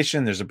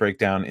communication, there's a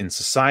breakdown in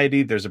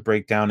society, there's a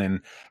breakdown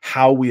in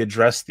how we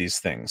address these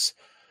things.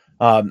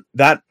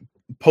 That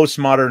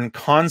postmodern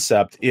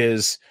concept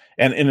is,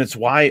 and it's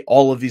why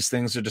all of these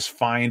things are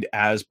defined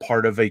as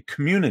part of a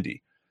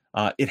community.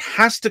 It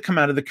has to come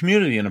out of the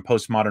community in a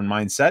postmodern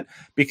mindset,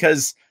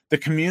 because the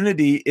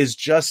community is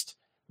just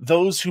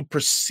those who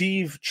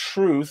perceive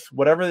truth,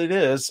 whatever it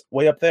is,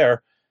 way up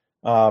there,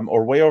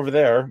 or way over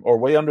there, or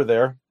way under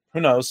there.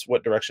 Who knows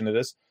what direction it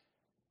is?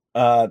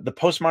 The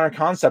postmodern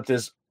concept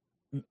is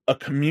a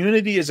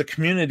community is a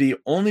community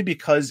only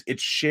because it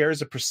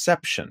shares a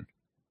perception.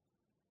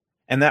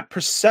 And that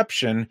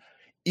perception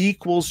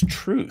equals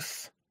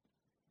truth.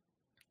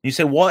 You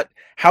say, what?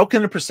 How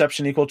can a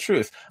perception equal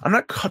truth? I'm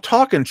not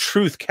talking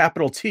truth,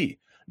 capital T.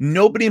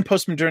 Nobody in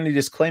postmodernity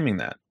is claiming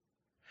that.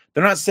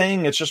 They're not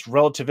saying it's just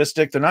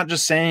relativistic. They're not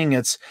just saying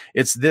it's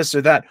this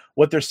or that.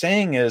 What they're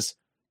saying is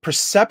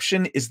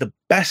perception is the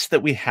best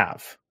that we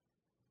have.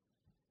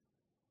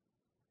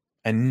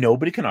 And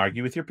nobody can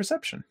argue with your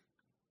perception.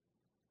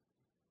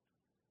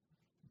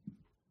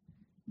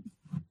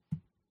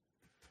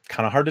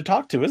 Kind of hard to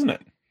talk to, isn't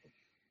it?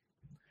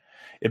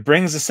 It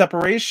brings a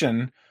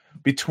separation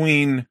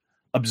between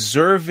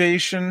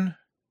observation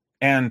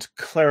and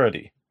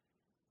clarity.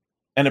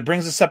 And it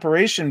brings a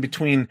separation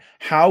between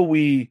how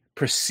we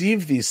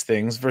perceive these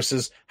things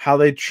versus how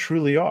they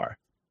truly are.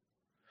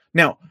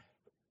 Now,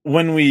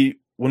 when we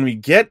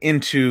get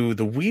into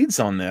the weeds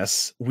on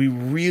this, we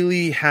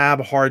really have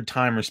a hard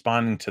time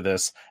responding to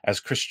this as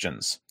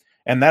Christians.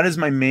 And that is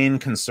my main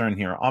concern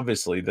here.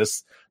 Obviously,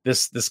 this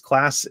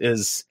class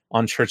is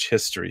on church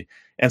history.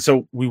 And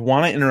so we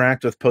want to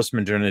interact with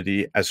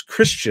postmodernity as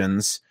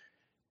Christians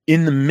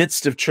in the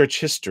midst of church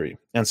history.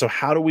 And so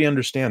how do we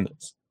understand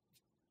this?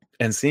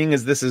 And seeing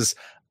as this is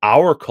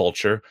our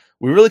culture,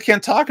 we really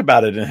can't talk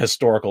about it in a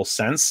historical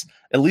sense,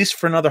 at least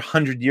for another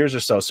 100 years or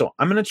so. So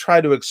I'm going to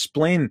try to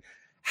explain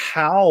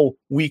how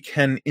we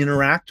can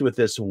interact with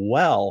this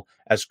well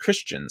as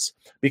Christians,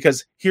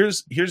 because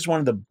here's one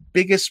of the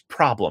biggest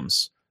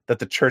problems that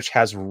the church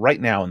has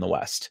right now in the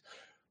West.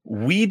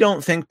 We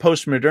don't think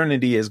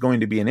postmodernity is going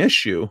to be an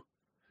issue,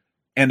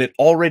 and it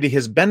already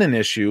has been an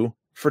issue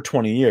for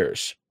 20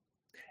 years.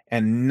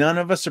 And none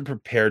of us are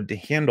prepared to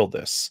handle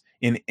this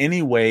in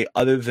any way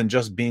other than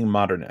just being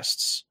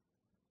modernists.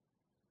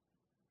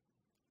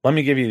 Let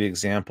me give you the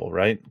example,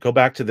 right? Go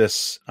back to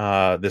this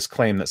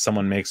claim that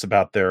someone makes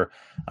about their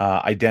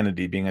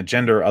identity being a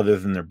gender other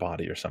than their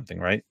body or something,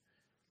 right?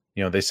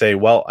 You know, they say,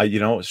 well,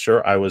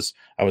 sure, I was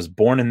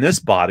born in this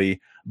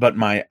body, but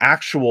my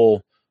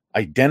actual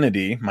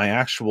identity, my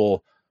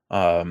actual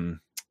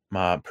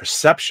my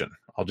perception,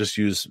 I'll just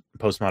use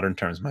postmodern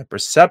terms, my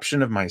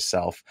perception of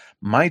myself,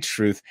 my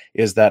truth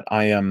is that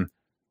I am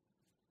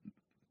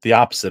the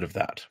opposite of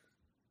that,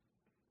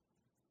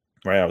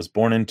 right? I was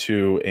born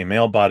into a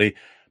male body,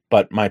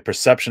 but my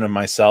perception of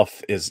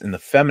myself is in the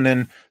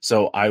feminine.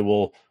 So I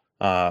will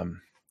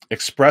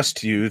express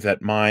to you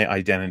that my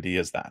identity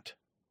is that.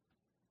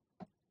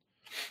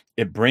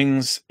 It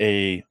brings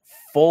a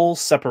full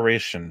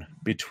separation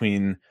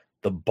between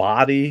the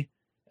body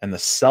and the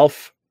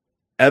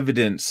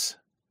self-evidence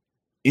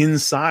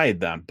inside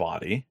that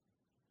body,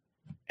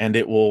 and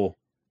it will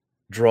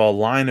draw a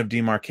line of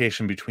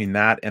demarcation between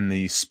that and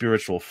the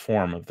spiritual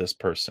form of this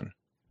person.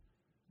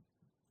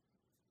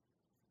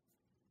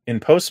 In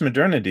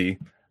postmodernity,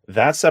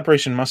 that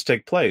separation must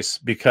take place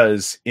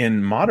because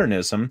in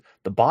modernism,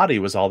 the body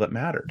was all that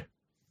mattered.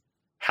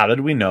 How did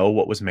we know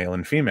what was male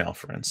and female,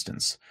 for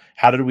instance?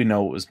 How did we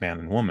know what was man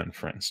and woman,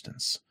 for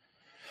instance?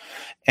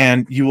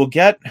 And you will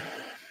get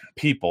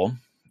people,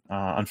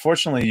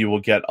 unfortunately, you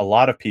will get a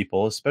lot of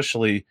people,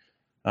 especially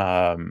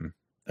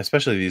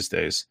these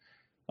days,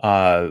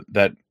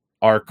 that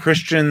are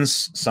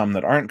Christians, some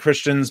that aren't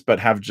Christians, but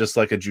have just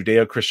like a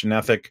Judeo-Christian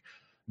ethic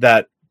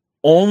that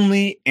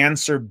only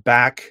answer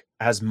back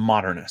as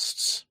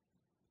modernists,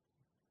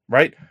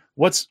 right?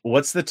 What's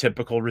the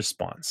typical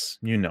response?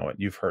 You know it,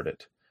 you've heard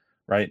it,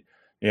 right?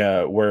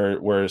 Yeah,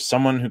 where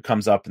someone who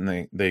comes up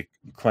and they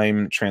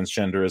claim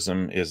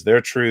transgenderism is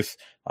their truth.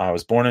 I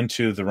was born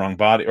into the wrong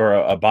body, or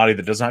a body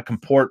that does not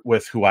comport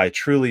with who I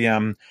truly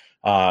am.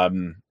 I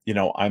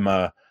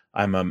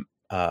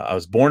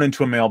was born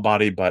into a male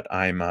body, but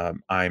I'm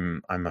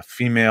a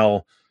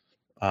female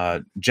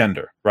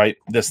gender, right?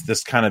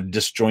 This kind of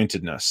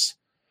disjointedness.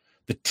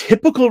 The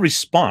typical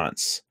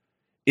response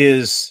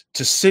is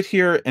to sit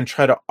here and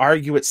try to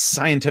argue it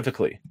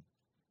scientifically,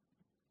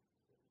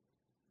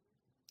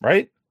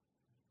 right?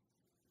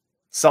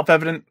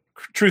 Self-evident,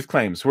 truth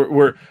claims.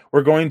 We're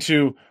going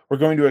to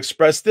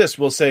express this.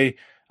 We'll say,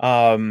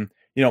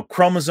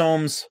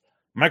 chromosomes,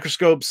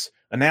 microscopes,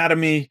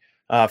 anatomy,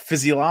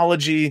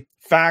 physiology,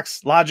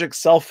 facts, logic,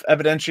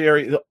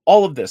 self-evidentiary,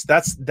 all of this.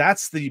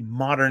 That's the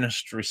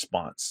modernist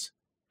response.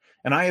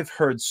 And I have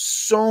heard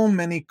so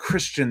many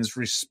Christians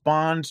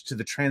respond to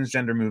the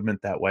transgender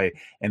movement that way,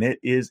 and it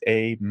is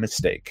a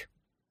mistake.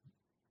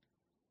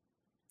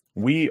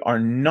 We are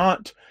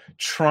not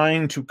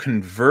trying to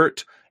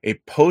convert a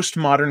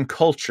postmodern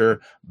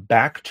culture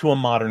back to a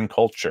modern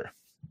culture.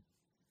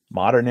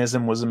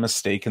 Modernism was a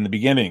mistake in the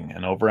beginning,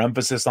 an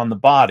overemphasis on the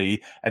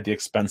body at the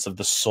expense of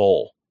the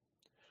soul.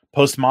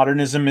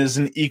 Postmodernism is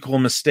an equal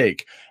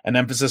mistake, an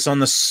emphasis on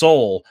the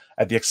soul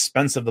at the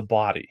expense of the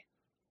body.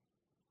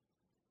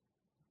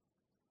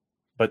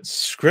 But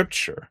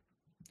Scripture,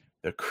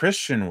 the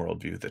Christian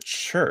worldview, the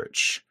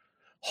church,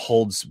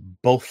 holds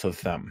both of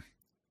them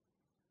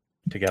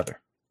together.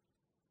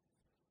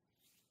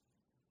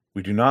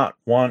 We do not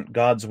want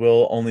God's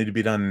will only to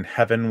be done in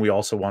heaven. We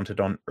also want it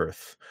on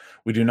earth.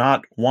 We do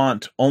not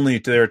want only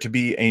there to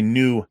be a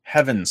new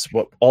heavens,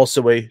 but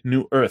also a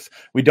new earth.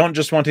 We don't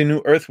just want a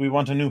new earth, we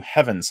want a new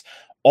heavens.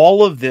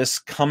 All of this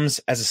comes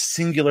as a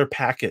singular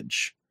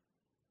package.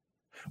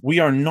 We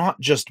are not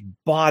just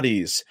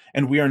bodies,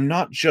 and we are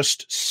not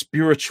just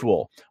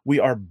spiritual. We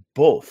are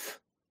both.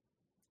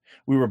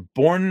 We were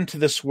born into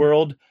this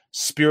world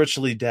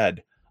spiritually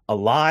dead,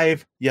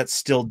 alive yet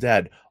still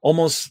dead.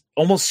 Almost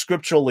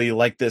scripturally,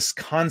 like this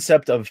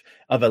concept of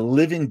a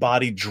living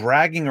body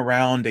dragging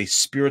around a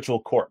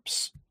spiritual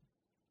corpse.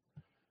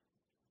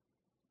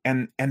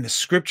 And the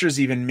scriptures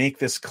even make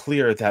this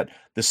clear, that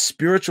the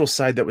spiritual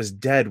side that was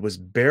dead was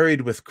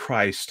buried with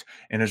Christ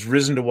and has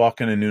risen to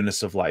walk in a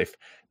newness of life.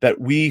 That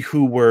we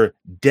who were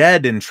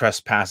dead in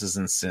trespasses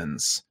and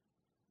sins,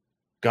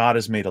 God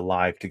has made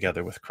alive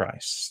together with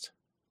Christ.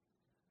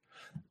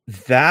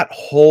 That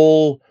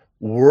whole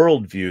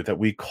worldview that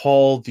we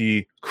call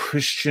the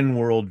Christian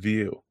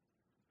worldview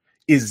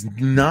is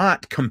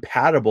not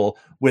compatible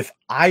with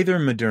either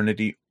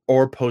modernity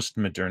or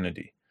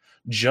postmodernity.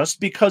 Just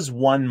because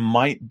one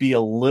might be a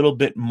little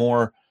bit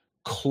more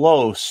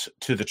close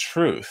to the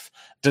truth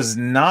does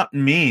not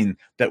mean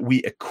that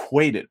we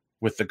equate it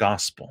with the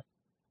gospel.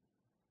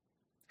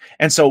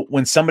 And so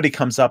when somebody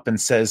comes up and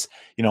says,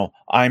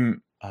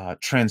 I'm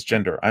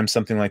transgender, I'm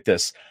something like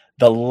this,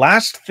 the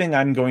last thing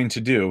I'm going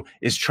to do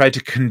is try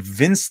to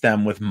convince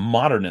them with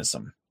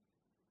modernism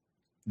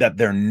that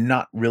they're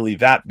not really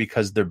that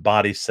because their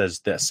body says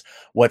this.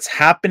 What's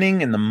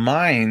happening in the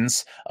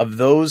minds of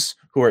those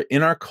who are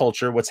in our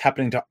culture, what's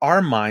happening to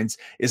our minds,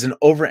 is an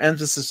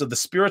overemphasis of the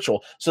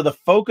spiritual. So the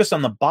focus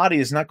on the body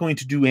is not going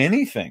to do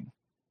anything.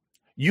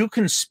 You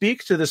can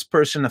speak to this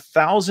person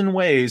 1,000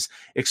 ways,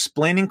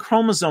 explaining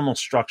chromosomal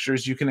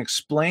structures. You can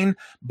explain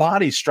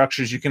body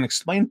structures. You can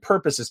explain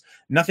purposes.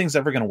 Nothing's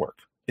ever going to work.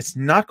 It's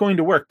not going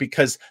to work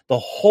because the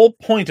whole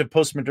point of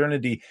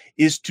postmodernity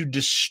is to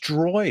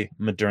destroy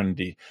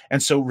modernity.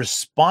 And so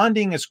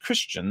responding as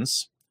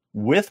Christians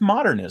with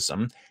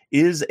modernism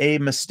is a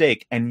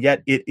mistake. And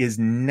yet it is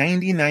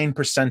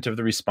 99% of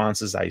the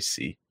responses I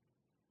see.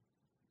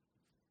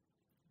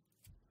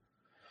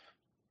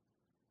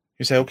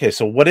 You say, okay,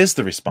 so what is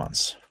the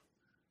response?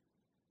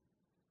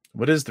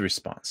 What is the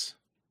response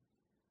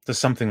to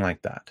something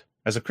like that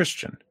as a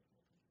Christian?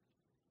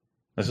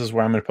 This is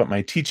where I'm going to put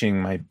my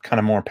teaching, my kind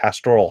of more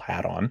pastoral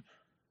hat on,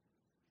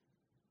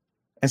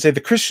 and say the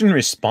Christian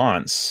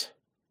response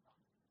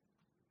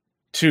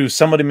to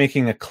somebody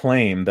making a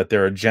claim that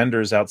there are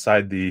genders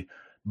outside the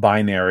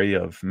binary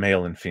of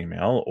male and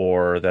female,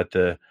 or that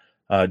the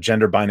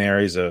gender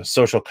binary is a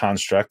social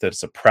construct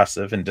that's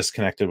oppressive and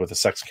disconnected with the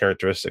sex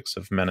characteristics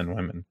of men and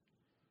women.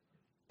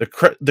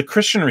 The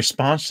Christian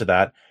response to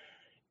that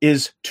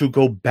is to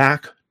go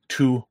back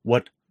to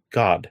what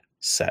God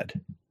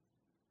said.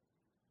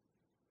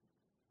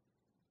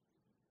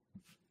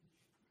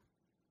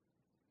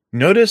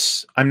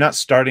 Notice I'm not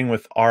starting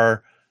with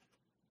our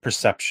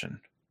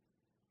perception.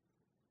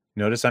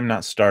 Notice I'm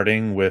not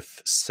starting with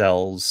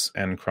cells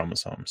and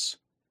chromosomes.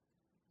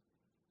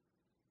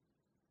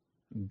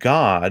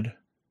 God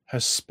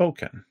has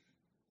spoken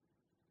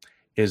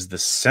is the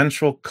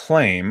central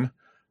claim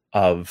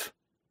of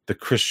the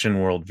Christian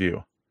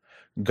worldview.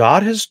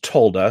 God has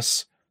told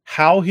us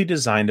how he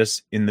designed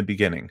us in the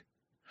beginning.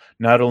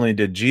 Not only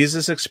did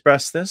Jesus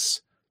express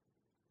this,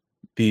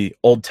 the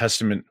Old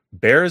Testament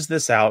bears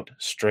this out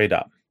straight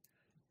up.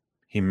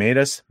 He made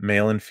us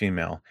male and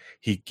female.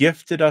 He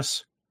gifted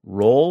us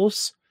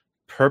roles,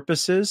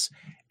 purposes,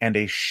 and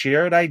a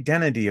shared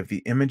identity of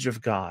the image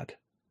of God.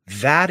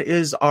 That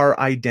is our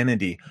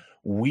identity.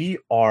 We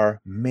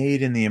are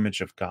made in the image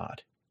of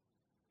God.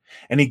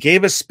 And he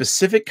gave us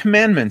specific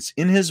commandments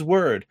in his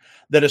word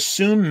that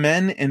assume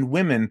men and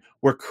women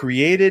were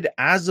created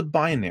as a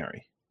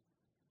binary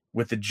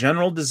with the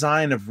general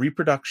design of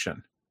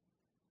reproduction.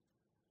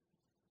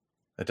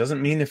 That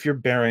doesn't mean if you're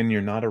barren, you're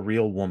not a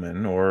real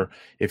woman, or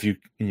if you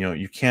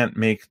can't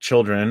make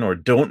children or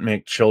don't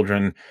make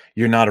children,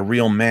 you're not a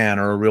real man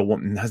or a real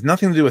woman. It has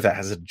nothing to do with that. It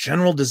has a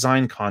general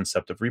design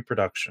concept of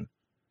reproduction.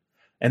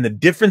 And the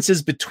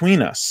differences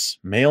between us,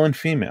 male and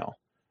female,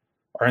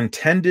 are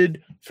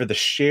intended for the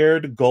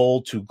shared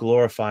goal to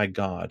glorify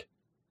God,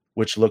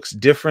 which looks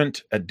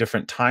different at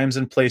different times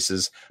and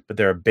places, but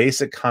there are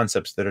basic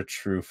concepts that are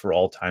true for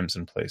all times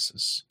and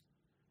places.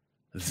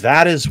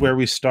 That is where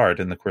we start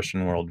in the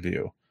Christian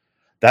worldview.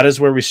 That is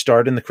where we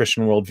start in the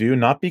Christian worldview,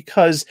 not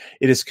because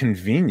it is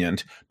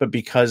convenient, but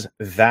because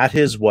that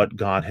is what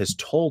God has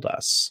told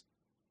us.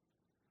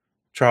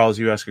 Charles,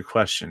 you ask a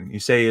question. You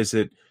say, is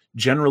it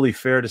generally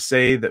fair to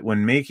say that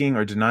when making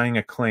or denying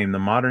a claim, the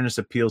modernist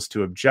appeals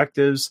to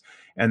objectives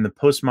and the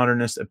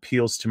postmodernist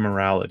appeals to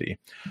morality?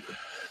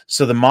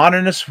 So the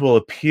modernist will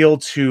appeal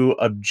to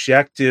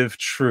objective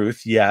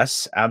truth.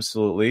 Yes,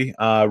 absolutely.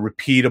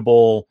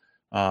 Repeatable,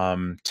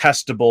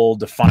 testable,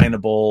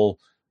 definable,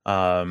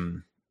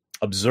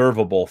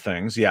 observable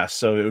things. Yes.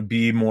 So it would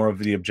be more of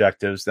the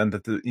objectives. Then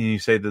you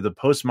say that the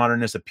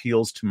postmodernist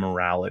appeals to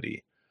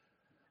morality.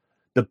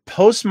 The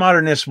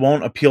postmodernist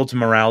won't appeal to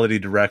morality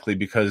directly,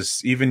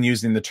 because even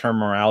using the term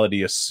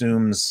morality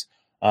assumes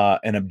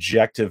an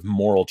objective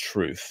moral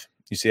truth.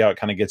 You see how it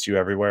kind of gets you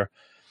everywhere?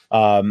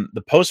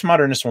 The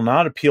postmodernist will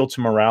not appeal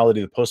to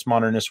morality. The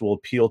postmodernist will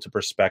appeal to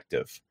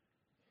perspective.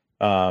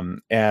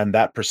 And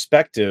that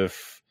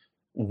perspective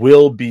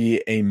will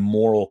be a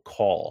moral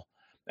call.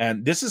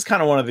 And this is kind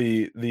of one of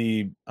the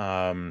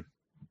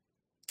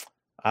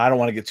I don't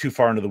want to get too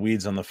far into the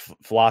weeds on the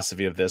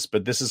philosophy of this,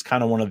 but this is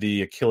kind of one of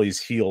the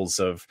Achilles heels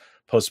of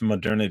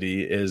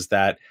postmodernity, is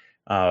that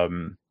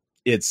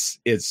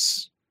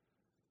it's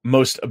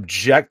most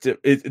objective.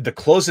 The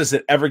closest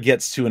it ever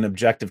gets to an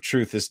objective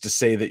truth is to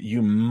say that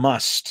you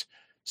must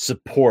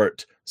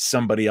support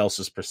somebody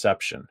else's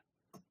perception.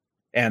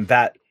 And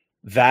that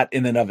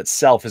in and of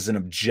itself is an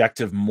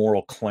objective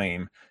moral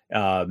claim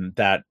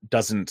that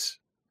doesn't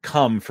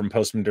come from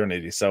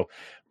postmodernity. So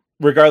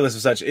regardless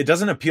of such, it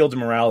doesn't appeal to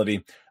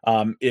morality.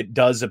 It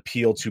does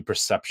appeal to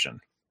perception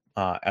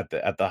at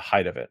the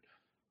height of it.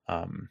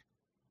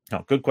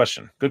 Good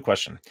question. Good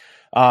question.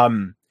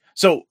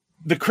 So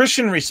the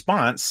Christian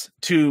response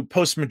to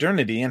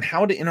postmodernity and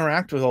how to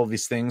interact with all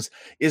these things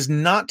is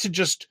not to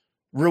just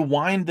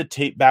rewind the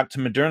tape back to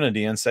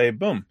modernity and say,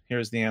 boom,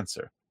 here's the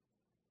answer.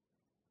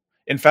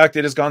 In fact,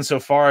 it has gone so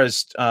far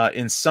as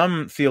in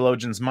some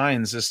theologians'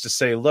 minds is to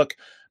say, look,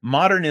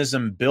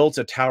 modernism built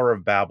a Tower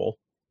of Babel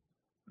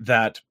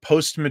that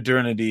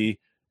postmodernity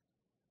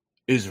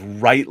is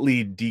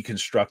rightly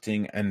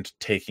deconstructing and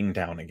taking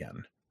down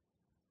again.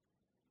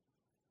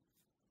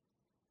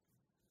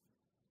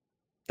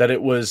 That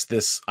it was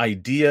this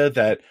idea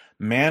that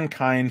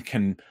mankind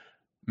can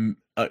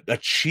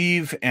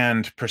achieve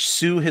and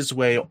pursue his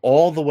way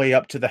all the way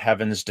up to the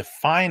heavens,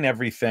 define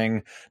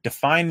everything,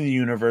 define the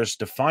universe,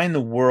 define the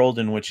world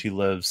in which he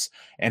lives,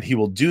 and he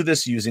will do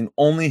this using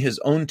only his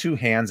own two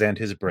hands and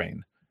his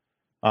brain.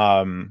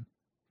 And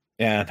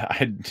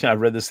I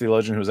read this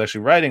theologian who was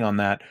actually writing on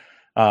that,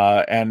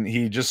 and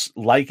he just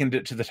likened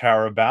it to the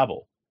Tower of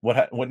Babel.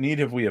 What need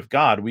have we of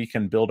God? We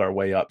can build our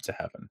way up to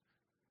heaven.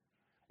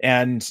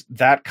 And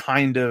that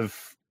kind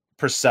of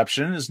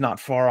perception is not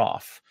far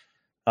off.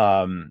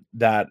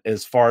 That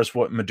as far as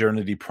what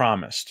modernity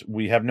promised,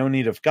 we have no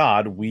need of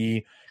God.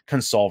 We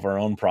can solve our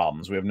own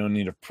problems. We have no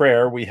need of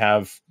prayer. We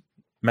have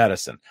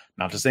medicine.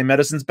 Not to say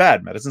medicine's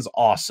bad. Medicine's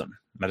awesome.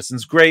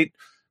 Medicine's great.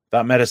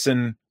 Without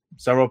medicine,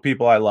 several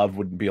people I love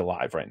wouldn't be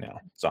alive right now.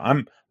 So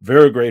I'm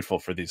very grateful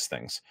for these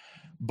things.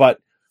 But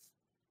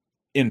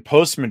in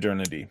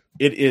postmodernity,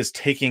 it is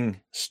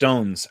taking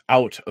stones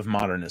out of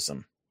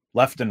modernism,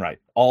 left and right,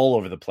 all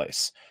over the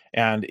place.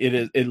 And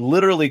it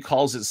literally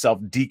calls itself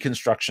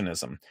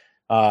deconstructionism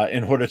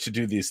in order to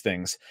do these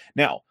things.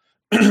 Now,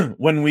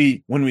 when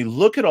we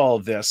look at all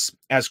of this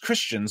as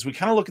Christians, we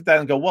kind of look at that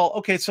and go, well,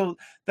 okay, so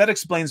that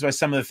explains why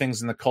some of the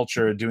things in the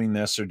culture are doing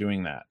this or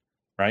doing that,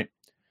 right?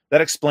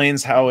 That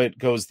explains how it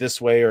goes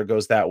this way or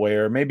goes that way,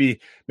 or maybe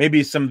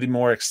some of the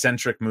more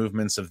eccentric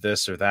movements of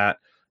this or that.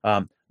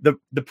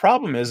 The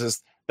problem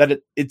is that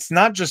it's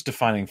not just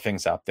defining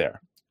things out there.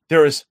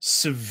 There is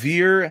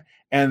severe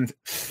and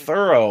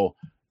thorough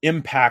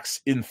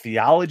impacts in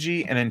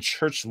theology and in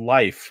church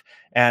life,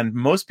 and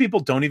most people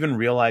don't even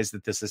realize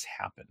that this has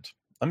happened.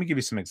 Let me give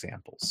you some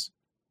examples.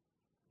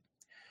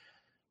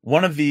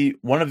 One of the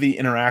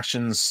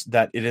interactions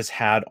that it has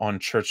had on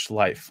church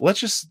life. Let's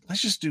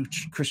just do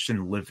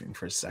Christian living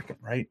for a second,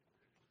 right?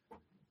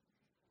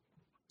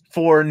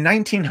 For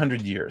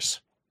 1900 years.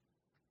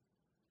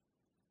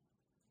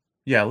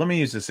 Yeah, let me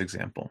use this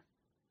example.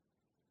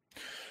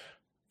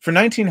 For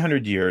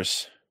 1900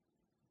 years,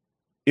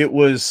 it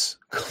was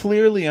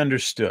clearly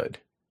understood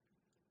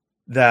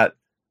that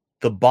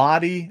the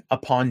body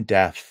upon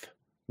death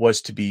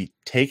was to be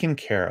taken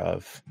care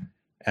of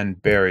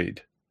and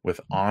buried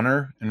with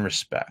honor and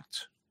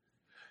respect.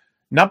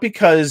 Not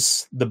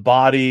because the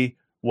body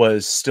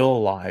was still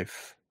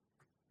alive,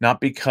 not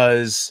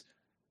because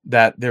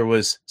that there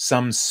was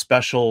some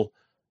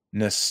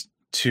specialness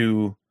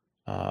to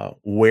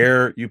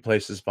where you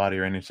place his body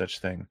or any such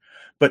thing.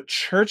 But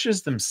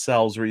churches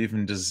themselves were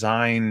even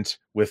designed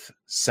with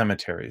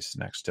cemeteries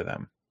next to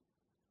them.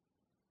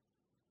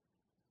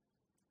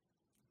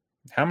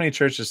 How many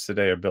churches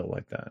today are built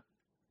like that?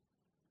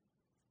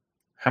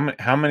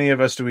 How many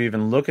of us do we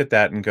even look at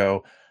that and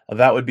go, oh,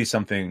 that would be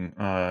something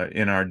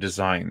in our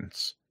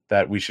designs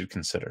that we should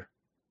consider?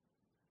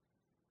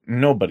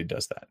 Nobody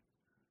does that.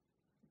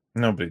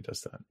 Nobody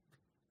does that.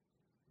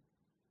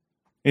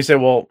 You say,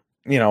 well,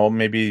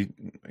 maybe,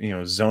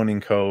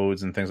 zoning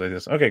codes and things like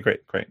this. Okay,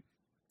 great.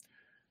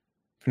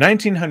 For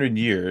 1900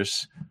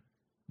 years,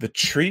 the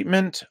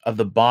treatment of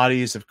the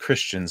bodies of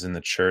Christians in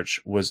the church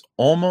was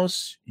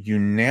almost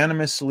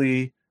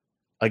unanimously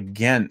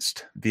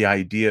against the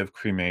idea of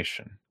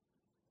cremation.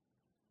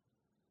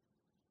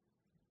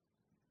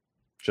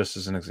 Just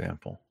as an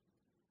example.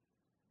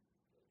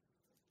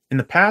 In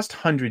the past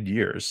 100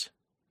 years,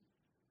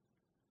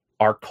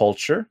 our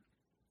culture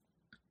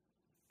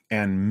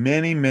and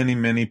many, many,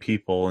 many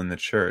people in the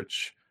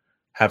church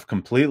have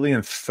completely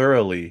and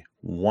thoroughly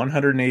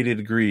 180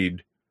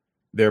 degreed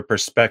their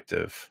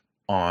perspective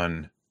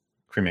on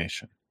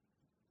cremation.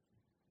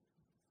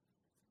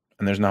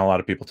 And there's not a lot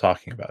of people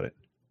talking about it.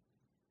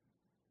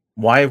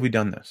 Why have we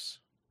done this?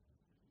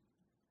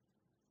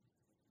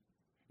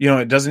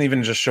 It doesn't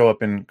even just show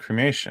up in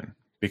cremation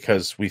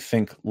because we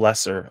think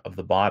lesser of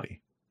the body.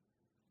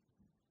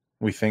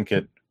 We think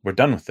we're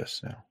done with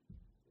this now.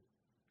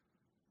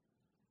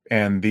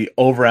 And the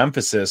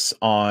overemphasis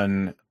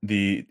in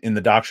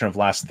the doctrine of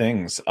last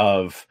things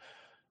of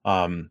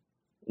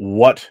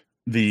what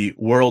the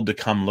world to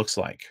come looks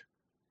like.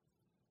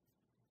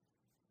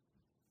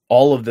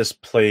 All of this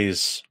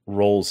plays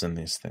roles in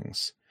these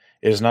things.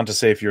 It is not to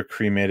say if you're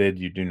cremated,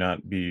 you do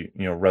not be,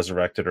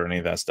 resurrected or any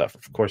of that stuff.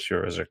 Of course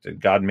you're resurrected.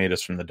 God made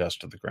us from the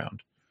dust of the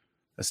ground.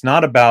 It's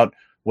not about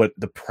what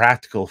the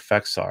practical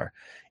effects are.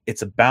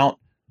 It's about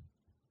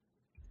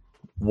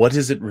what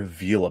does it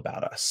reveal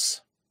about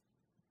us?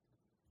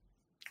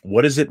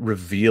 What does it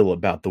reveal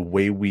about the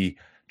way we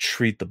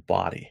treat the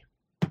body?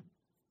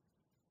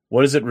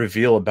 What does it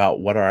reveal about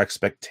what our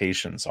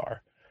expectations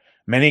are?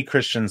 Many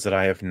Christians that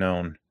I have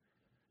known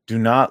do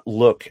not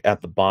look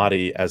at the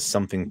body as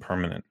something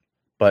permanent,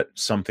 but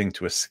something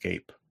to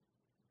escape.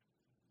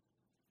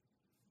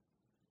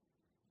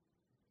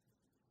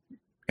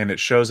 And it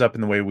shows up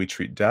in the way we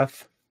treat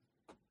death.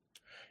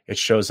 It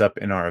shows up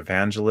in our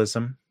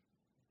evangelism.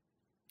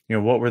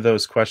 What were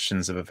those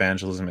questions of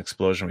evangelism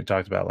explosion we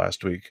talked about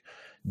last week?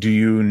 Do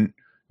you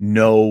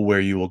know where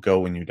you will go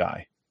when you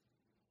die?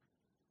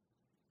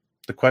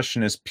 The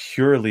question is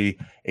purely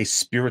a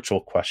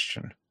spiritual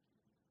question.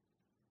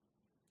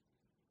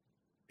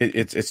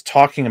 It's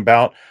talking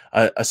about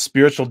a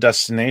spiritual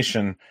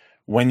destination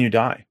when you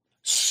die.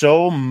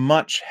 So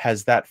much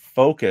has that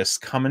focus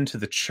come into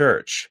the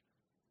church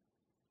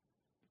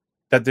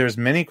that there's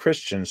many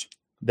Christians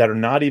that are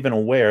not even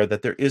aware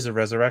that there is a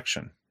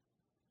resurrection.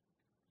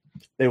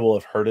 They will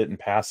have heard it in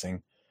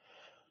passing.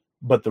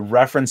 But the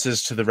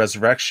references to the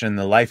resurrection,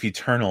 the life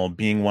eternal,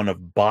 being one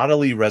of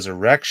bodily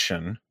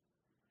resurrection,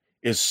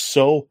 is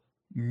so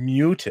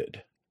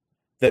muted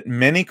that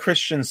many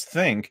Christians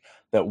think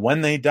that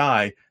when they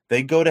die,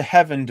 they go to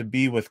heaven to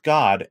be with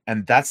God,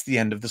 and that's the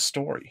end of the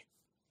story.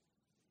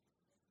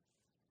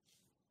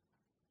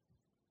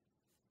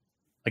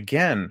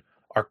 Again,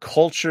 our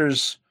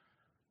culture's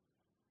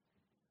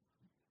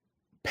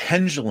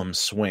pendulum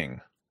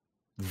swing,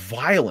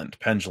 violent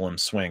pendulum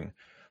swing,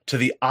 to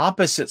the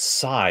opposite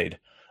side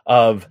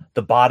of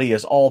the body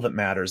is all that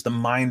matters, the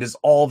mind is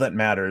all that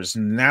matters,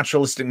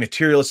 naturalistic,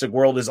 materialistic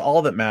world is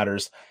all that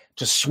matters,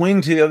 to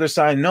swing to the other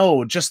side,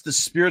 no, just the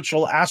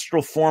spiritual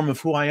astral form of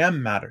who I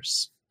am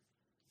matters.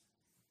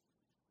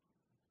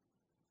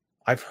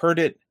 I've heard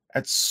it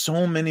at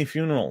so many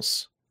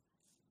funerals.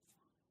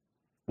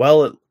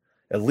 Well,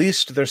 at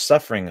least their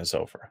suffering is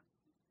over.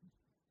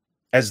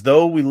 As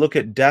though we look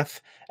at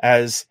death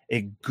as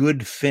a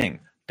good thing.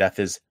 Death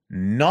is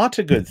not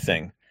a good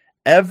thing.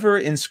 Ever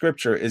in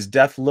Scripture is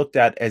death looked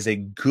at as a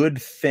good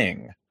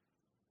thing.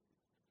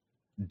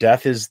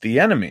 Death is the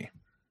enemy.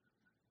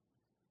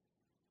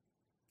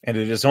 And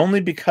it is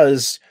only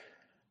because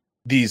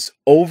these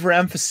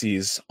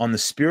overemphases on the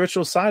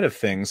spiritual side of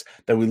things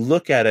that we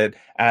look at it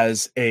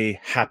as a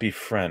happy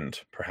friend,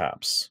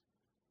 perhaps.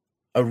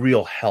 A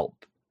real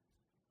help.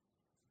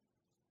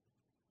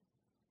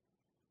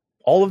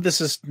 All of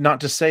this is not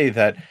to say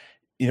that,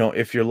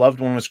 if your loved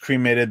one was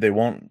cremated, they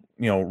won't,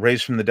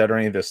 raise from the dead or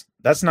any of this.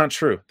 That's not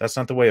true. That's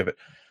not the way of it.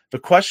 The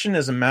question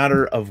is a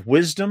matter of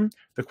wisdom.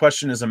 The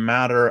question is a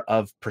matter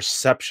of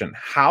perception.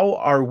 How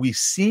are we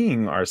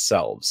seeing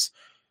ourselves?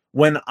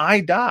 When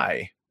I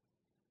die,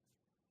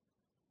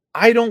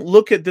 I don't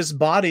look at this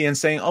body and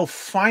saying, oh,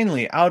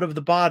 finally out of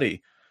the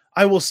body.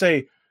 I will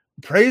say,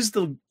 praise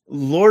the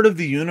Lord of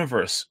the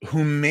universe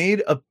who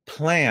made a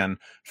plan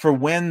for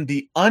when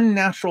the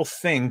unnatural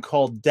thing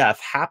called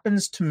death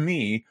happens to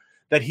me,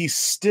 that he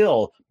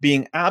still,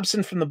 being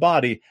absent from the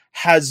body,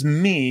 has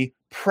me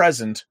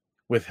present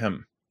with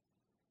him.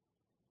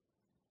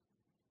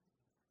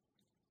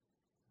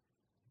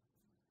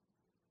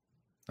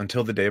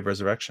 Until the day of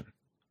resurrection.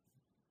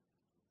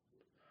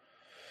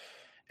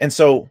 And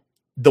so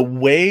the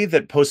way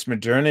that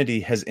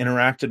postmodernity has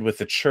interacted with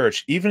the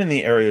church, even in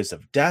the areas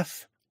of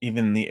death,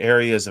 even in the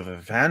areas of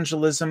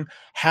evangelism,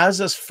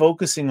 has us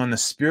focusing on the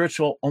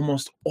spiritual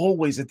almost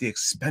always at the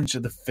expense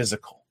of the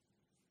physical.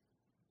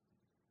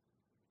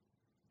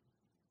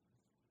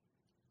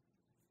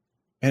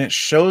 And it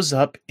shows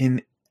up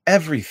in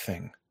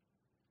everything.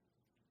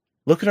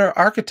 Look at our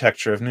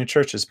architecture of new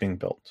churches being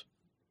built.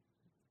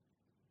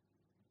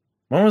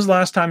 When was the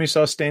last time you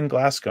saw stained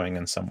glass going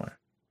in somewhere?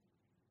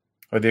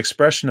 Or the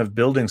expression of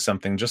building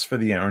something just for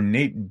the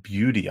ornate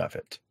beauty of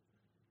it?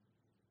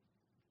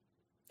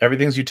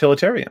 Everything's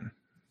utilitarian.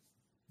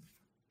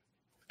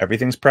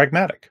 Everything's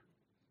pragmatic.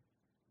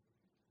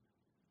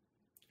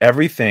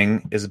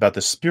 Everything is about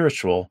the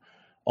spiritual,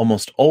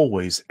 almost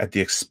always at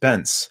the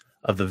expense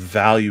of the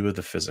value of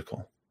the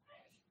physical.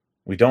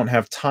 We don't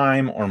have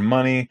time or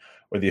money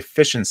or the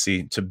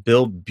efficiency to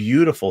build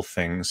beautiful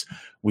things.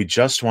 We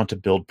just want to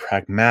build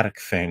pragmatic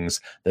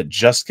things that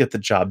just get the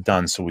job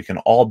done so we can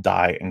all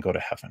die and go to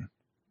heaven.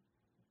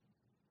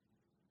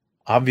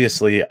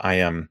 Obviously, I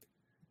am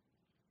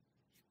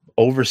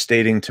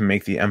overstating to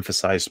make the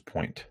emphasized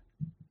point.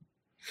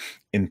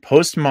 In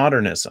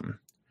postmodernism,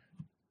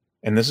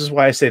 and this is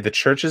why I say the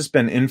church has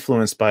been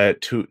influenced by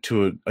it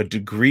to a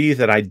degree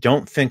that I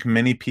don't think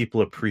many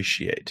people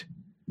appreciate.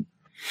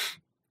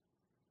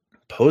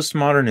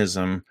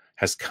 Postmodernism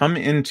has come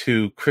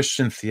into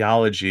Christian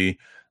theology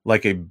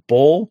like a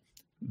bull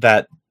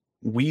that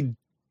we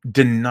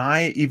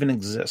deny even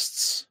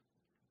exists.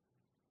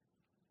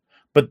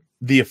 But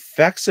the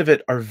effects of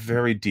it are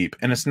very deep.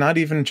 And it's not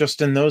even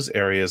just in those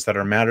areas that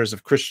are matters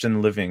of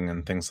Christian living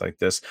and things like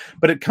this,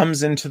 but it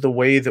comes into the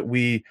way that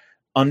we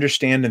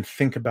understand and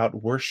think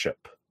about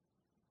worship.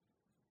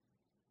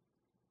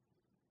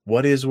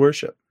 What is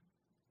worship?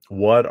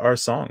 What are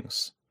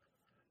songs?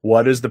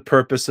 What is the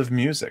purpose of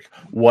music?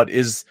 What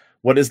is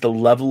the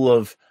level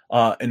of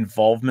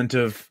involvement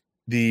of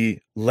the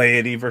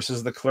laity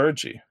versus the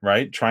clergy,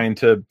 right? Trying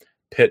to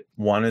pit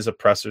one as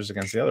oppressors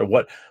against the other.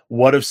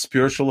 What of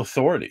spiritual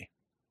authority?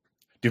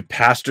 Do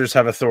pastors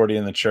have authority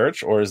in the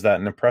church, or is that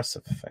an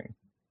oppressive thing?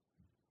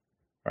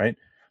 Right?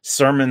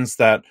 Sermons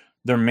that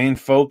their main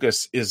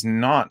focus is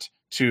not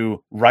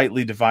to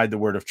rightly divide the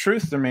word of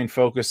truth. Their main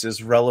focus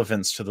is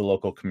relevance to the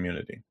local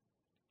community.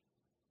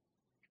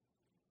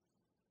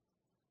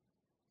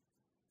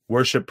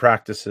 Worship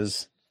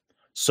practices,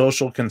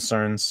 social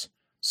concerns,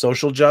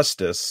 social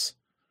justice,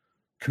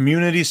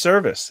 community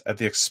service at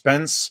the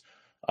expense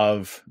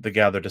of the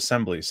gathered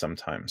assembly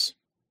sometimes.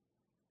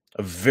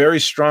 A very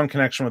strong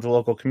connection with the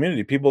local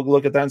community. People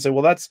look at that and say,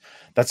 well,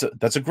 that's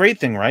a great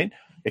thing, right?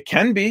 It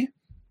can be.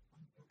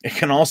 It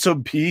can also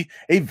be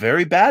a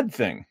very bad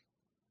thing.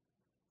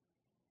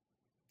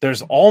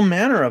 There's all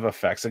manner of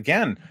effects.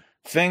 Again,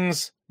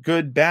 things,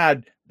 good,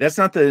 bad. That's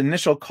not the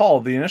initial call.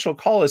 The initial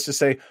call is to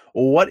say,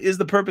 well, what is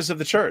the purpose of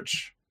the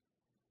church?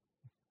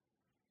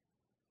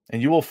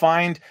 And you will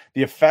find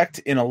the effect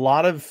in a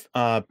lot of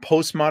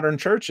postmodern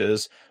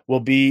churches will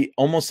be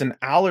almost an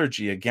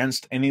allergy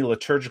against any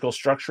liturgical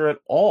structure at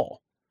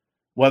all,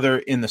 whether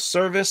in the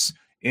service,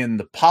 in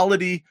the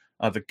polity,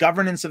 the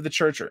governance of the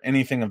church, or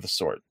anything of the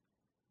sort.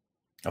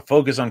 A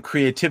focus on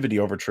creativity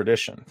over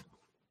tradition.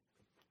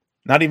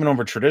 Not even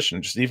over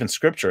tradition, just even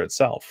scripture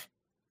itself.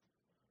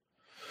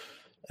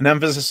 An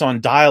emphasis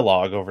on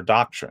dialogue over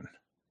doctrine.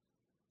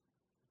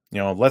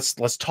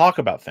 Let's talk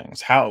about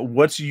things.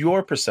 What's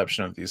your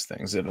perception of these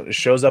things? It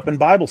shows up in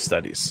Bible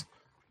studies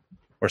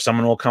where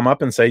someone will come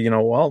up and say,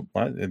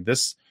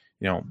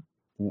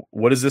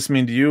 what does this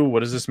mean to you?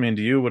 What does this mean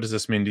to you? What does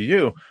this mean to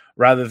you?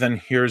 Rather than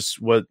here's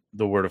what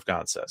the Word of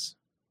God says.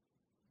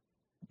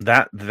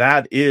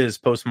 That is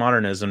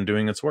postmodernism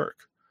doing its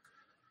work.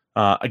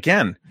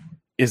 Again,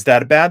 is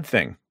that a bad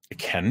thing? It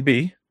can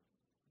be.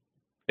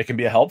 It can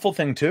be a helpful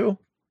thing too.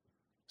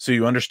 So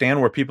you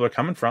understand where people are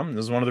coming from.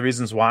 This is one of the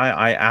reasons why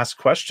I ask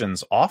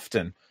questions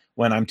often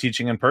when I'm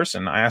teaching in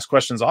person. I ask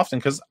questions often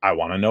because I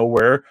want to know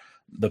where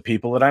the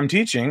people that I'm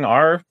teaching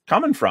are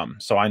coming from,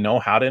 so I know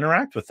how to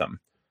interact with them.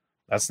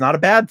 That's not a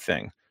bad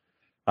thing.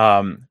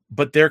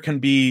 But there can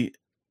be,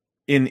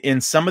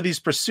 in some of these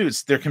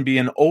pursuits, there can be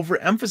an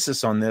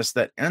overemphasis on this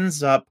that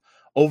ends up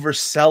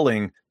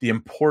overselling the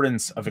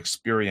importance of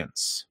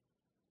experience.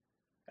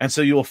 And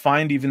so you will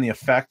find even the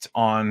effect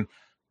on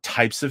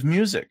types of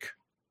music,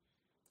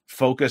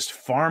 focused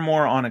far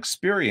more on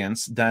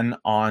experience than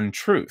on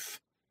truth.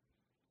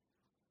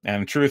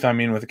 And truth, I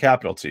mean with a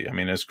capital T. I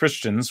mean, as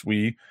Christians,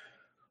 we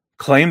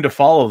claim to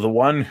follow the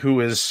one who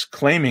is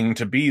claiming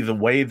to be the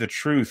way, the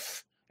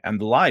truth, and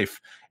the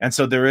life. And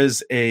so there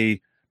is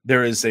a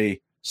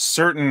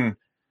certain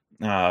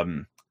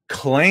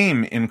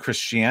claim in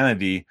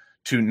Christianity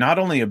to not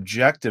only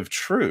objective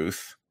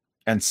truth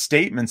and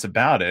statements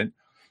about it,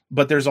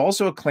 but there's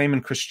also a claim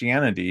in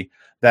Christianity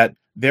that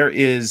there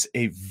is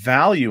a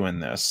value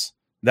in this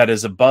that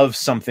is above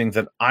something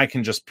that I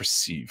can just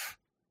perceive.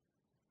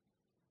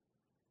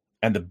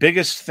 And the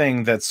biggest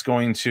thing that's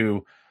going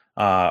to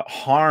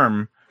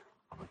harm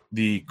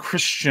the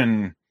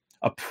Christian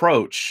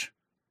approach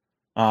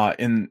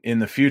in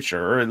the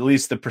future, or at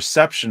least the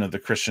perception of the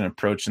Christian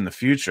approach in the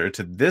future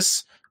to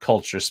this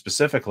culture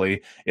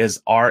specifically,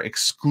 is our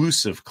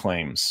exclusive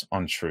claims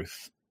on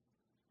truth.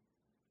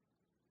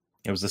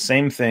 It was the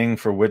same thing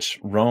for which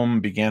Rome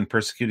began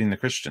persecuting the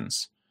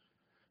Christians.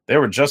 They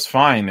were just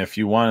fine if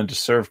you wanted to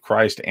serve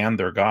Christ and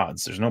their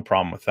gods. There's no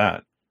problem with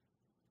that.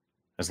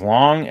 As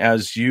long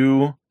as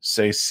you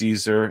say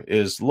Caesar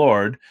is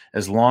Lord,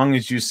 as long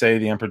as you say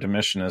the Emperor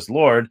Domitian is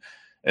Lord,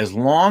 as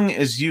long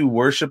as you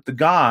worship the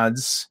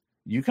gods,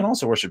 you can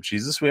also worship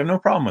Jesus. We have no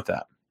problem with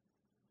that.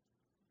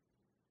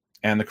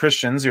 And the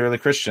Christians, the early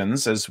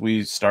Christians, as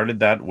we started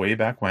that way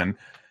back when,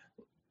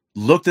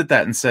 looked at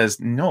that and says,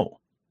 no,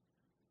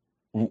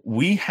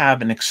 we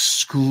have an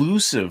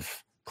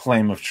exclusive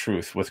claim of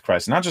truth with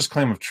Christ. Not just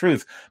claim of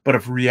truth, but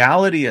of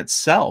reality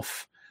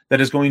itself that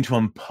is going to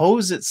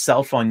impose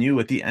itself on you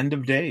at the end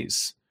of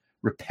days.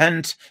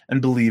 Repent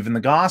and believe in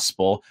the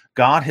gospel.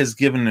 God has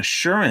given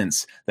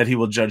assurance that he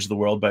will judge the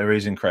world by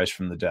raising Christ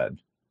from the dead.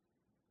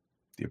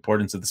 The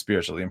importance of the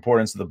spiritual, the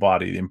importance of the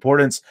body, the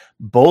importance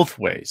both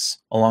ways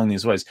along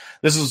these ways.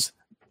 This is,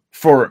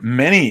 for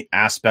many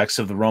aspects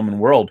of the Roman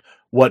world,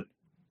 what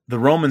the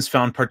Romans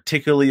found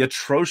particularly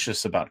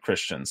atrocious about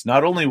Christians.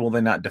 Not only will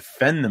they not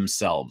defend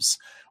themselves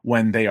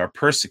when they are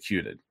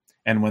persecuted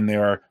and when they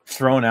are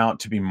thrown out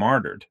to be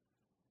martyred,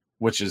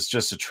 which is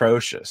just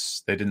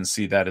atrocious. They didn't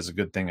see that as a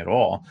good thing at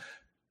all.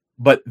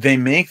 But they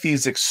make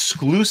these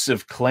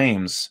exclusive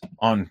claims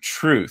on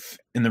truth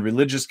in the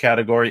religious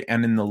category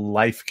and in the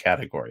life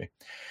category.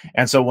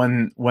 And so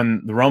when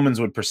the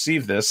Romans would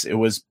perceive this, it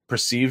was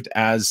perceived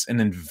as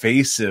an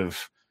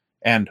invasive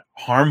and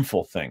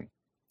harmful thing.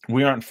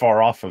 We aren't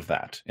far off of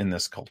that in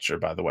this culture,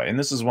 by the way. And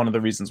this is one of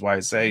the reasons why I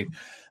say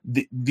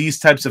these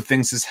types of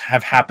things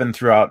have happened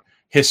throughout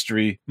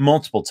history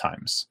multiple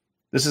times.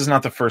 This is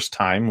not the first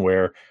time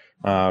where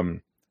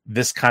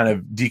this kind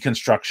of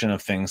deconstruction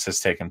of things has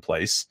taken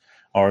place,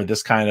 or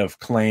this kind of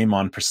claim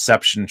on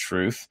perception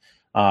truth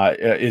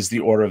is the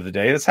order of the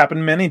day. That's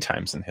happened many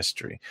times in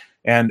history.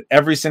 And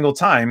every single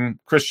time,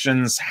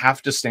 Christians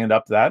have to stand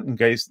up to that and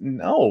say,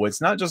 no,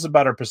 it's not just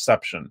about our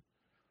perception.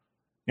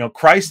 You know,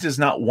 Christ is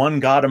not one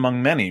God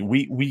among many.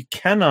 We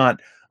cannot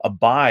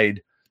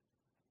abide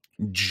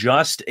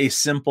just a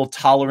simple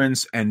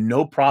tolerance and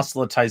no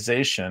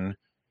proselytization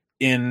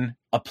in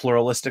a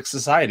pluralistic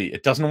society.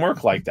 It doesn't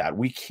work like that.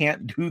 We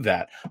can't do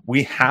that.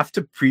 We have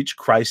to preach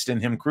Christ and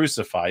him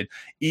crucified,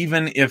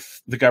 even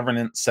if the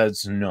government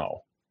says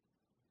no.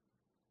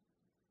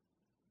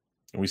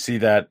 We see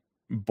that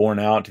borne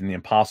out in the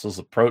apostles'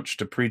 approach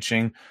to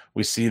preaching.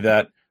 We see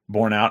that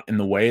borne out in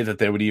the way that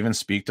they would even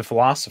speak to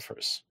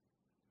philosophers.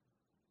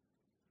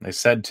 They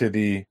said to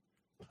the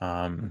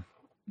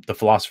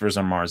philosophers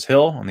on Mars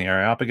Hill, on the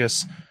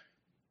Areopagus,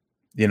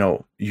 you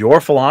know, your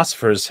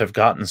philosophers have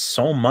gotten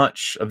so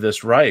much of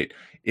this right.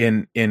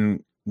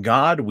 In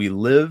God, we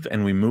live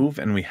and we move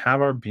and we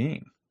have our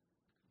being.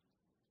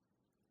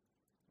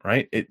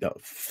 Right?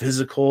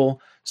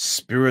 Physical,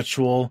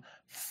 spiritual,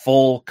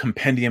 full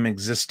compendium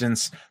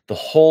existence, the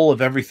whole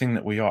of everything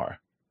that we are.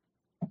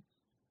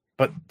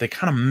 But they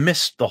kind of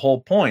missed the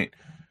whole point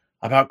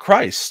about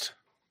Christ.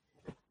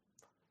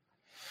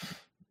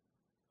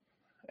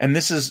 And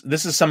this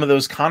is some of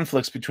those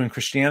conflicts between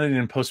Christianity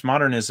and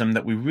postmodernism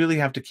that we really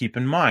have to keep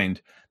in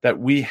mind, that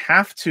we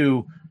have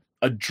to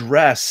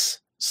address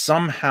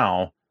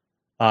somehow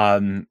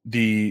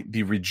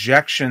the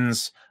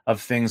rejections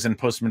of things in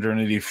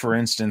postmodernity, for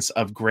instance,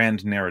 of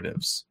grand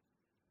narratives.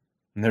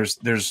 And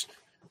there's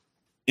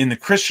in the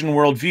Christian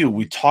worldview,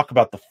 we talk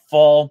about the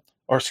fall,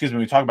 or excuse me,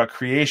 we talk about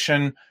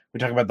creation, we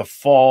talk about the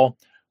fall,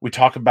 we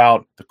talk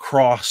about the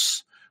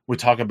cross, we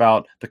talk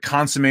about the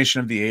consummation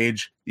of the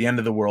age, the end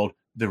of the world,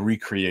 the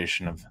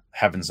recreation of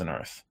heavens and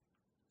earth.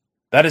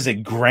 That is a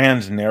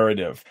grand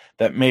narrative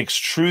that makes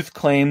truth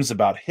claims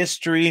about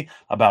history,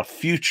 about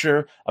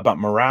future, about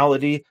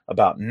morality,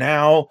 about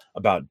now,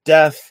 about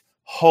death,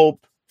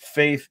 hope,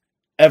 faith,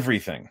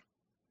 everything.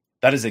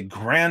 That is a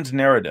grand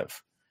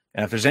narrative.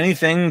 And if there's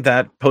anything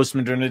that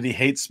postmodernity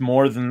hates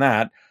more than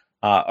that,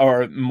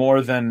 or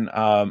more than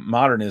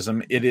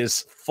modernism, it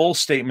is full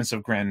statements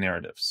of grand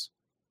narratives.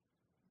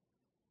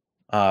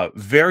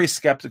 Very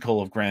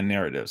skeptical of grand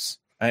narratives.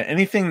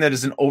 Anything that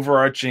is an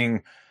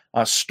overarching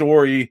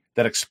story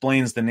that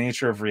explains the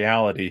nature of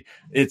reality,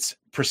 it's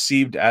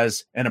perceived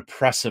as an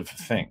oppressive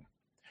thing.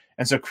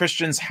 And so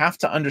Christians have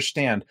to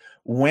understand,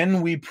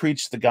 when we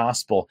preach the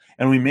gospel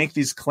and we make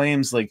these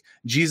claims like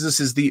Jesus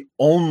is the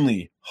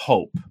only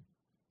hope,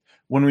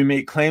 when we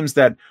make claims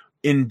that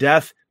in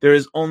death there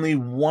is only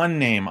one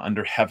name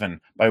under heaven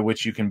by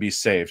which you can be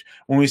saved,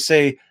 when we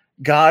say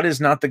God is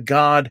not the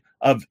God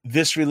of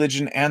this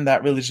religion and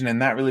that religion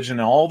and that religion,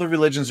 and all the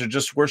religions are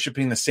just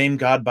worshiping the same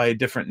God by a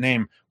different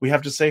name, we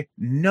have to say,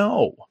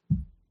 no,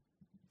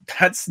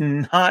 that's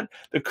not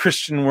the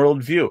Christian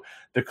worldview.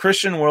 The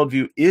Christian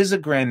worldview is a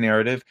grand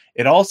narrative.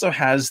 It also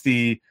has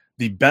the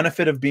the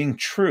benefit of being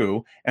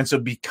true. And so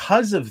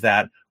because of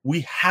that,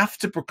 we have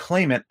to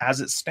proclaim it as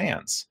it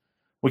stands.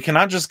 We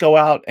cannot just go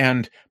out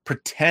and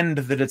pretend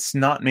that it's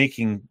not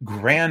making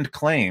grand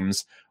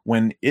claims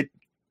when it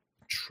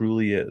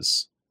truly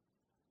is.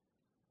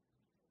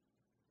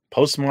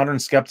 Postmodern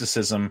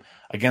skepticism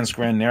against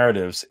grand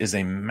narratives is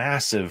a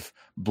massive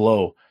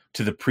blow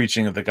to the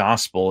preaching of the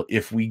gospel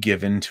if we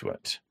give into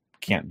it.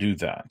 Can't do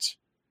that.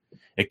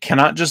 It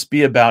cannot just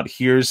be about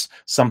here's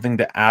something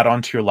to add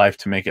onto your life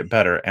to make it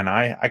better. And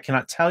I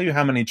cannot tell you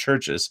how many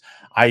churches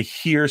I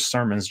hear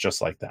sermons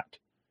just like that.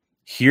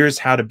 Here's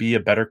how to be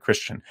a better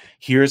Christian.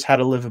 Here's how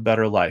to live a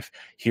better life.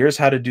 Here's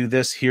how to do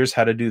this. Here's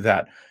how to do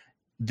that.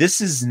 This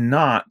is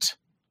not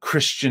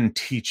Christian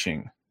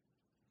teaching.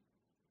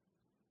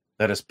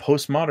 That is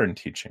postmodern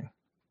teaching.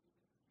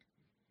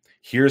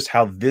 Here's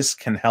how this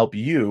can help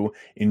you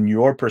in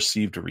your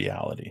perceived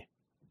reality.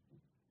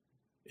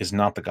 Is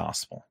not the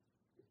gospel.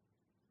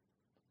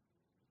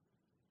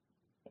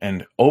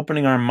 And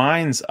opening our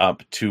minds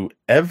up to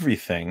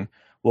everything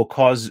will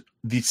cause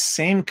the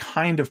same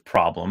kind of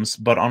problems,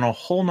 but on a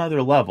whole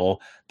nother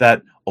level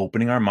that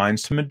opening our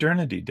minds to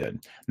modernity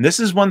did. And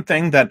this is one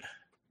thing that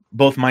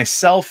both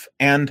myself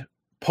and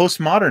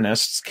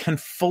postmodernists can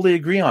fully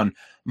agree on.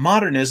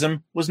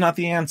 Modernism was not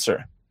the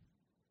answer.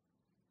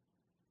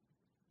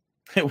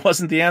 It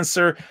wasn't the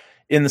answer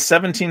in the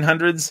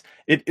 1700s.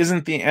 It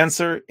isn't the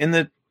answer in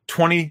the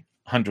 2000s.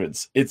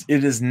 It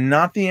is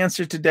not the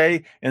answer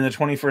today in the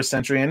 21st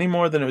century any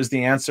more than it was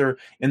the answer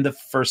in the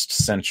first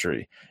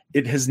century.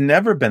 It has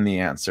never been the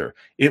answer.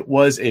 It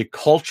was a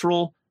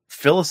cultural,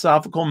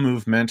 philosophical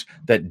movement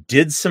that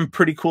did some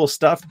pretty cool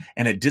stuff,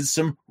 and it did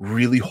some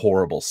really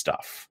horrible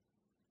stuff.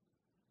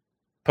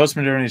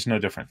 Postmodernity is no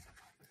different.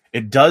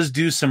 It does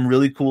do some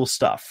really cool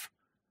stuff.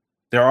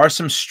 There are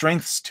some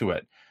strengths to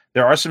it.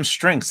 There are some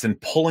strengths in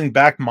pulling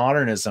back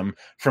modernism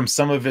from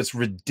some of its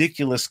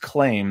ridiculous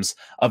claims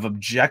of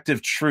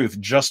objective truth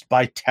just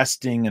by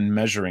testing and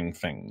measuring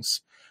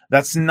things.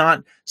 That's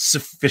not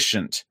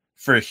sufficient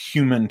for a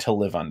human to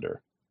live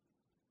under.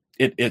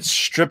 It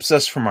strips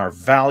us from our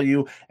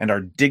value and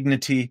our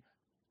dignity,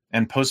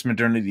 and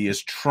postmodernity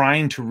is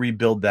trying to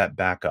rebuild that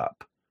back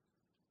up.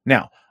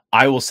 Now,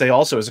 I will say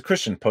also as a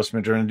Christian,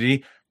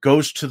 postmodernity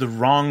goes to the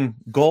wrong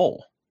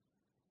goal.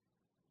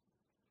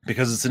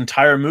 Because its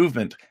entire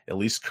movement, at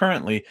least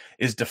currently,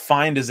 is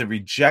defined as a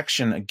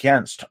rejection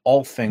against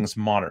all things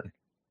modern.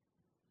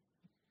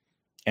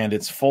 And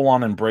its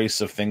full-on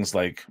embrace of things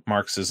like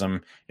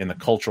Marxism in the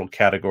cultural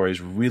categories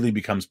really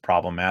becomes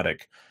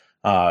problematic,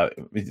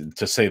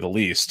 to say the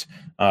least.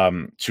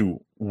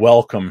 To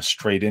welcome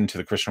straight into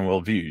the Christian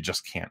worldview, you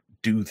just can't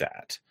do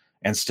that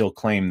and still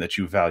claim that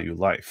you value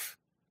life.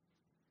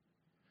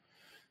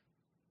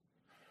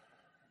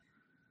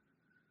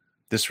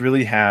 This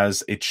really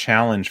has a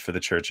challenge for the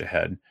church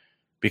ahead,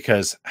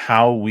 because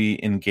how we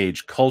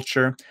engage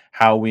culture,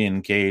 how we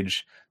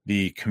engage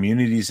the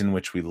communities in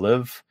which we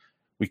live,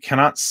 we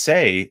cannot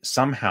say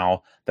somehow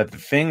that the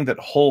thing that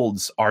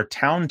holds our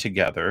town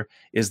together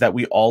is that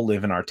we all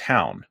live in our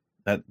town.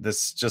 That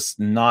this is just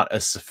not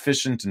a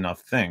sufficient enough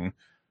thing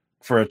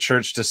for a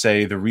church to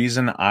say the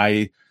reason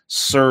I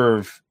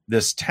serve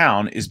this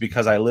town is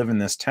because I live in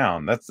this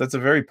town. That's a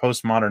very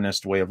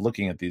postmodernist way of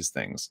looking at these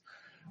things.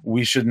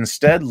 We should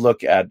instead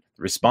look at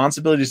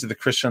responsibilities of the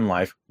Christian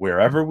life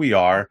wherever we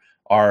are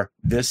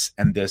this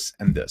and this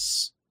and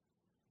this.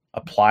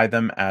 Apply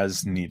them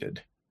as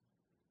needed.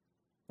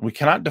 We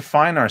cannot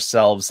define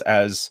ourselves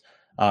as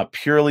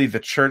purely the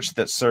church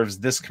that serves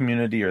this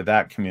community or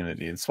that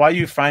community. It's why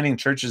you're finding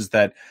churches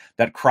that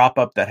crop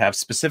up that have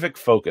specific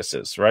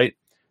focuses, right?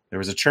 There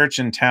was a church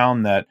in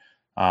town that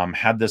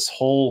had this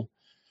whole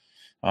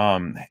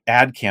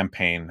ad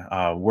campaign,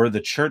 we're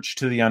the church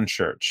to the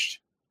unchurched.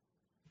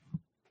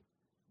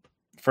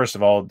 First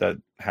of all, that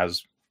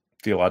has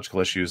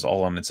theological issues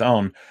all on its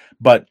own,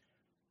 but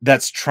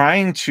that's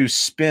trying to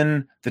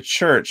spin the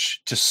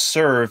church to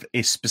serve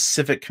a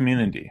specific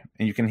community.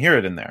 And you can hear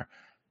it in there.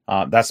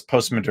 That's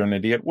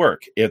postmodernity at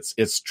work.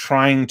 It's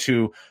trying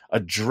to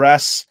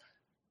address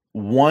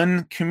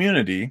one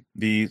community,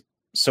 the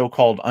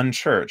so-called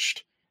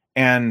unchurched,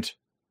 and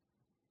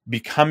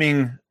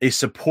becoming a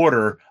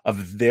supporter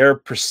of their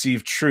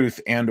perceived truth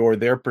and or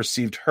their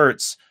perceived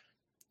hurts,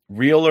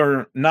 real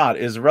or not,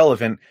 is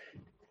irrelevant.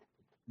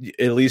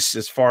 At least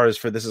as far as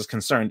for this is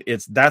concerned,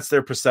 that's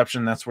their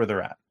perception. That's where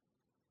they're at.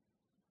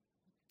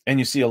 And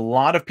you see a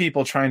lot of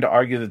people trying to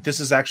argue that this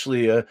is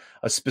actually a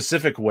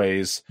specific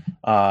ways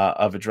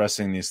of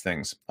addressing these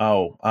things.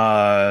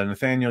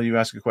 Nathaniel, you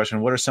asked a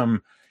question. What are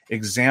some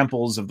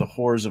examples of the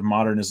horrors of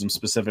modernism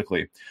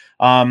specifically?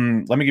 Let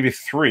me give you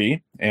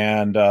three,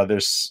 and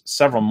there's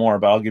several more,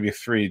 but I'll give you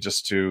three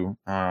just to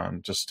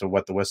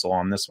wet the whistle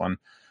on this one.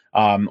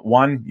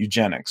 One,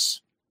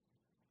 eugenics.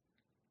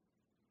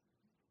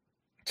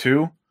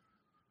 Two,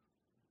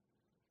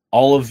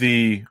 all of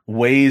the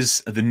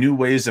new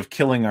ways of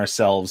killing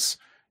ourselves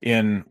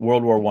in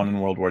World War I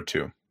and World War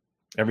II.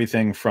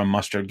 Everything from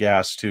mustard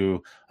gas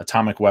to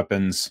atomic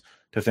weapons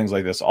to things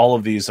like this. All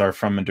of these are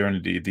from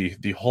modernity.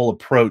 The whole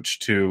approach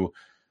to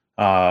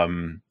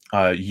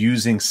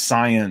using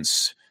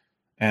science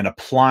and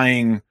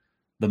applying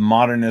the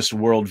modernist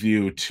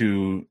worldview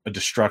to a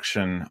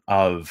destruction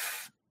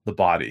of the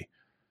body.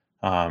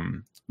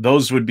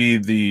 Those would be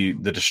the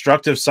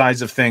destructive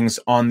sides of things.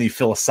 On the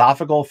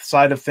philosophical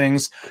side of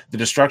things, the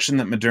destruction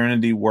that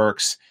modernity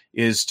works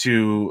is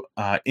to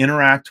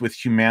interact with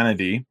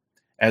humanity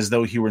as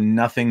though he were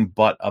nothing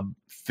but a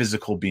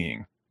physical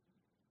being,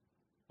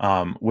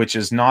 which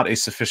is not a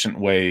sufficient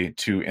way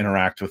to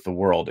interact with the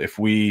world. If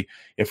we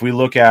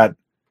look at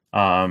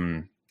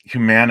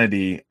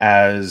humanity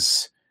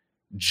as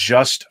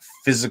just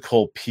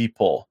physical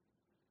people,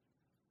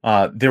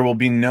 there will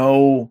be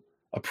no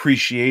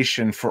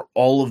appreciation for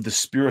all of the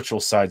spiritual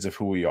sides of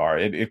who we are.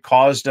 It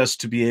caused us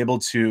to be able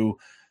to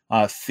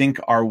think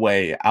our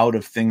way out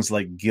of things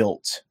like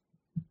guilt.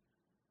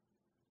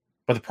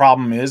 But the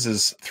problem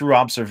is through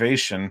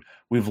observation,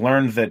 we've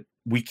learned that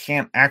we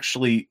can't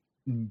actually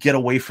get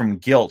away from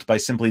guilt by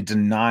simply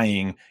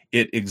denying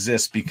it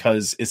exists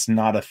because it's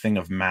not a thing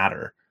of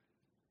matter.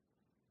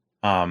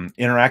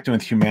 Interacting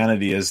with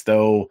humanity as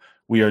though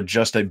we are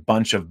just a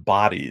bunch of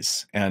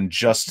bodies and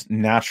just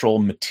natural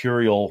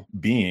material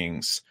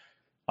beings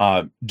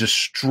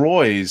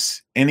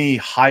destroys any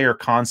higher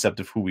concept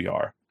of who we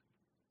are.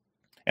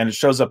 And it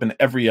shows up in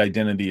every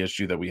identity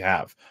issue that we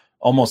have.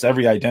 Almost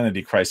every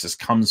identity crisis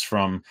comes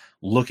from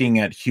looking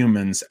at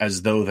humans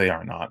as though they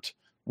are not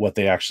what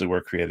they actually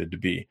were created to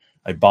be: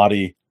 a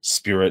body,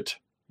 spirit,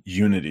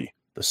 unity,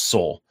 the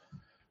soul.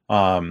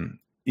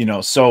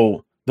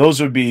 So those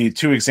would be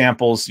two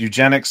examples.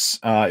 Eugenics,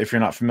 if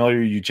you're not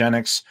familiar,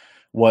 eugenics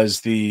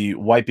was the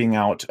wiping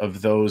out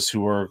of those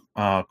who were,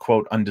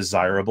 quote,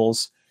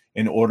 undesirables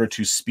in order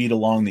to speed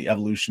along the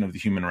evolution of the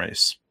human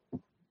race.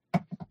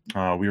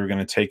 We were going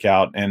to take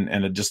out, and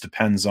it just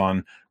depends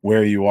on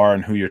where you are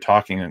and who you're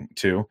talking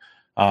to.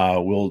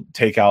 We'll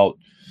take out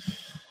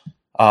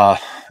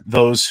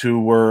those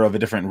who were of a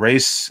different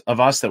race of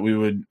us that we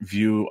would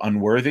view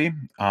unworthy.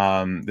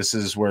 This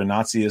is where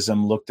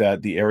Nazism looked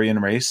at the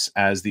Aryan race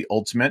as the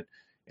ultimate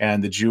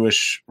and the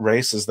Jewish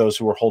race as those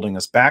who were holding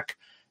us back.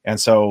 And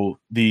so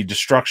the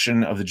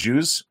destruction of the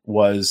Jews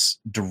was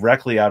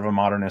directly out of a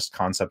modernist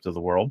concept of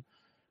the world.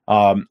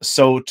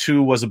 So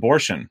too was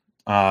abortion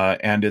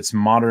and its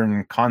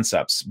modern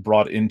concepts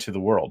brought into the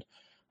world.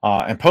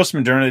 And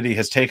postmodernity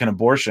has taken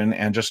abortion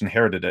and just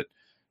inherited it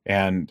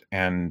and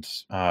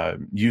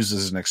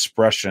uses an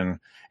expression.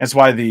 It's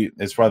why the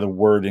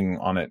wording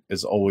on it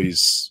is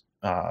always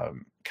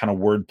kind of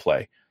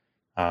wordplay.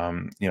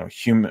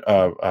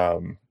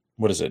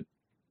 What is it?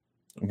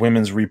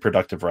 Women's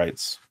reproductive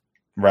rights,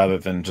 rather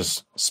than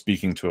just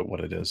speaking to it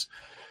what it is.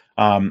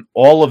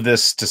 All of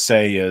this to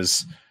say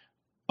is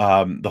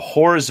the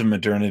horrors of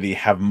modernity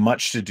have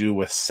much to do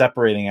with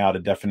separating out a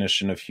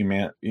definition of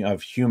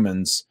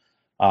humans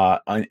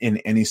in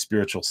any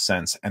spiritual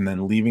sense, and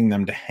then leaving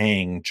them to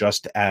hang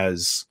just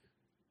as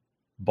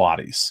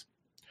bodies.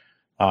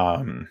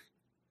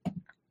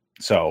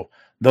 So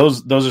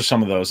those are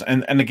some of those.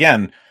 And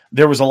again,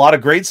 there was a lot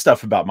of great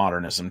stuff about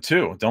modernism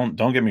too. Don't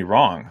get me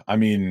wrong. I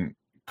mean,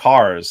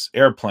 cars,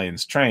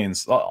 airplanes,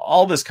 trains,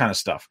 all this kind of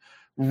stuff.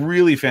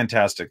 Really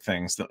fantastic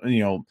things.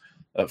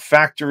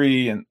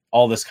 Factory and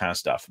all this kind of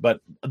stuff.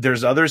 But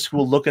there's others who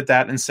will look at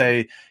that and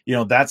say,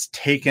 that's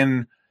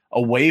taken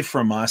away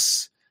from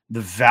us the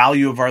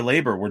value of our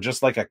labor. We're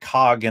just like a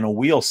cog in a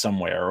wheel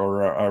somewhere,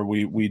 or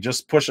we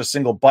just push a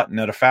single button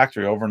at a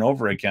factory over and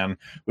over again.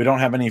 We don't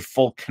have any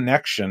full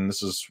connection.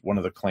 This is one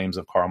of the claims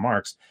of Karl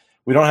Marx.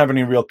 We don't have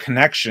any real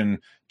connection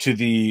to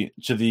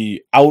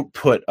the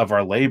output of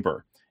our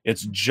labor.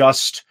 It's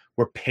just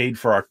we're paid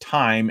for our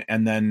time,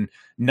 and then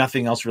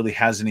nothing else really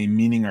has any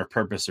meaning or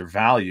purpose or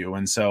value.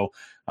 And so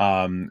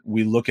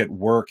we look at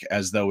work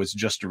as though it's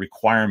just a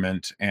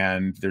requirement,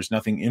 and there's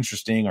nothing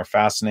interesting or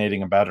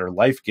fascinating about it or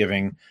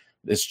life-giving.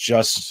 It's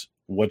just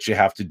what you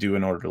have to do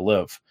in order to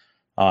live.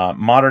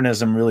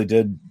 Modernism really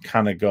did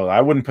kind of go.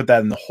 I wouldn't put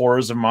that in the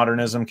horrors of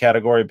modernism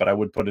category, but I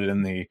would put it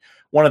in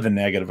one of the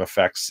negative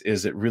effects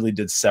is it really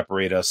did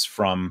separate us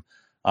from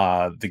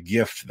the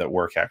gift that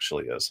work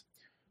actually is.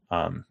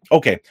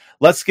 Okay,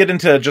 let's get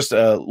into just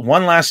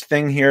one last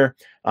thing here,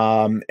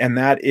 and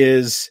that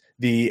is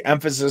the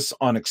emphasis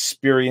on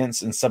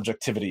experience and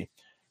subjectivity.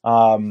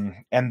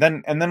 And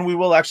then we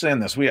will actually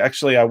end this.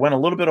 I went a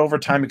little bit over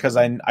time because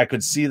I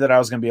could see that I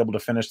was going to be able to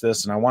finish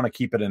this, and I want to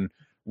keep it in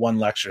one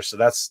lecture. So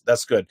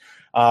that's good.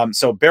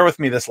 So bear with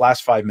me this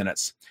last 5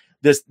 minutes.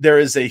 There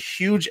is a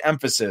huge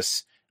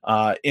emphasis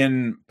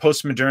in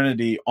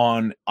postmodernity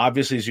on,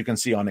 obviously, as you can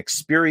see, on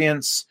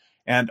experience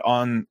and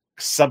on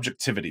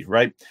subjectivity,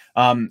 right?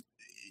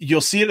 You'll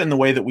see it in the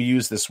way that we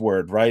use this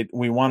word, right?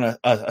 We want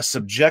a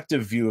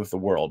subjective view of the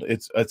world.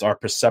 It's our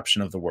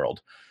perception of the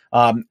world.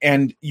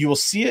 And you will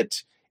see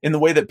it in the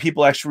way that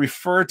people actually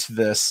refer to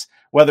this,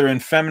 whether in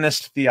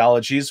feminist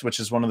theologies, which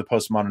is one of the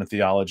postmodern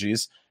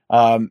theologies,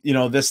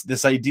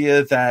 this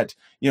idea that,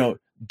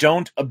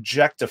 don't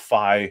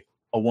objectify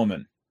a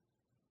woman.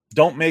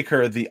 Don't make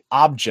her the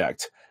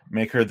object,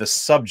 make her the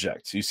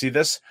subject. You see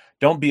this?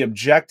 Don't be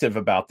objective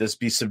about this,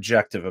 be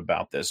subjective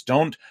about this.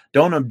 Don't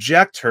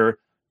object her,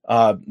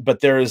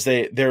 but there is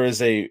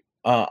a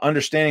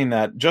understanding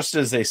that just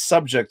as a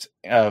subject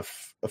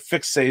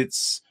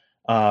fixates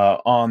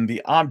on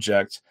the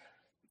object,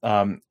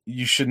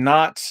 you should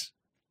not,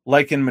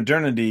 like in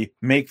modernity,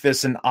 make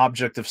this an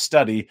object of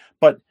study,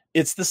 but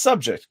it's the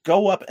subject.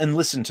 Go up and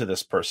listen to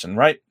this person,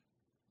 right?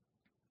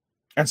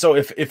 And so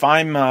if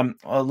I'm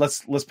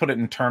let's put it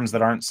in terms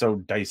that aren't so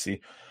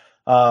dicey.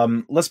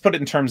 Let's put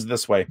it in terms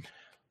this way.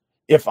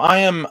 If I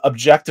am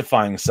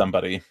objectifying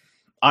somebody,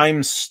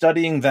 I'm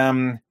studying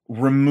them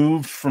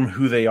removed from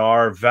who they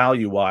are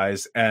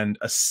value-wise and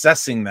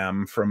assessing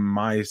them from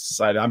my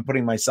side. I'm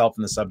putting myself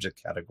in the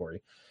subject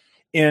category.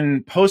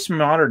 In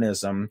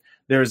postmodernism,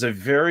 there's a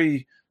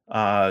very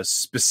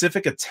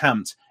specific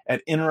attempt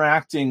at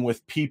interacting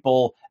with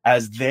people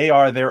as they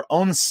are their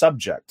own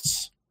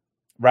subjects,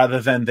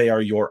 rather than they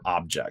are your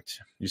object.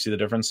 You see the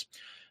difference?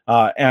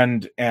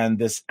 And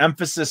this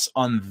emphasis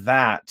on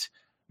that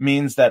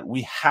means that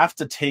we have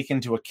to take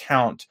into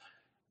account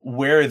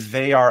where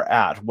they are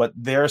at, what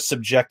their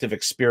subjective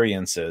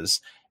experience is.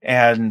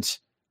 And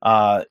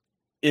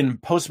in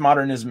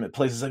postmodernism, it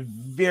places a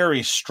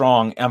very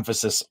strong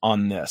emphasis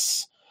on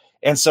this.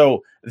 And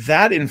so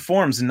that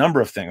informs a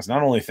number of things,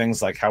 not only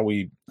things like how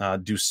we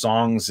do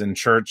songs in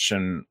church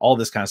and all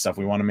this kind of stuff.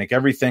 We want to make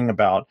everything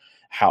about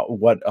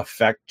what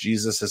effect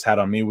Jesus has had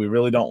on me. We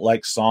really don't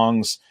like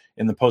songs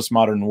in the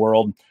postmodern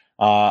world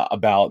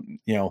about,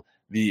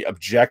 the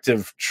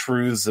objective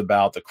truths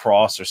about the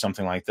cross or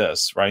something like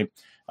this, right?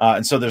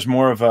 And so there's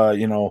more of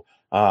a,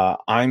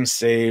 I'm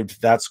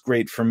saved. That's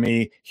great for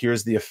me.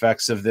 Here's the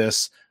effects of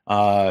this.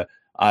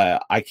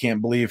 I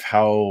can't believe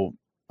how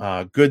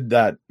good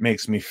that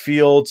makes me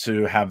feel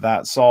to have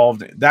that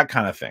solved. That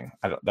kind of thing.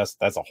 That's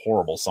a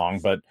horrible song,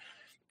 but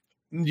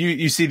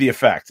you see the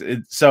effect.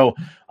 So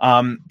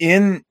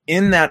in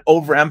that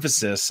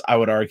overemphasis, I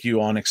would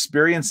argue, on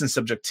experience and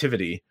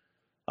subjectivity,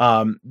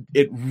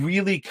 it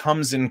really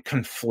comes in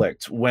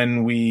conflict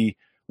when we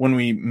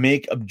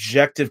make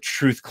objective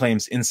truth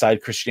claims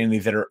inside Christianity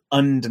that are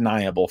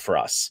undeniable for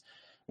us.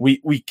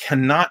 We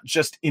cannot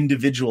just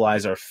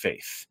individualize our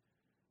faith.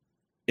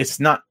 It's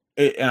not,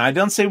 and I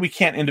don't say we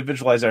can't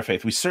individualize our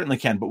faith. We certainly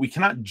can, but we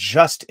cannot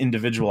just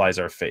individualize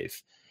our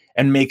faith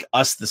and make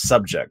us the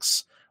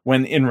subjects,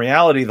 when in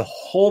reality, the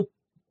whole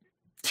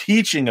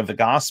teaching of the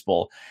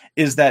gospel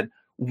is that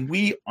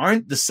we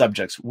aren't the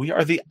subjects. We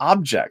are the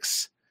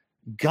objects.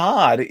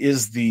 God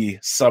is the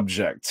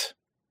subject.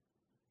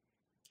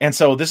 And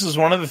so this is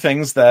one of the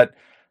things that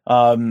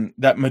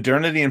that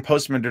modernity and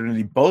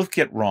postmodernity both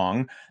get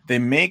wrong. They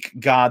make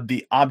God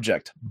the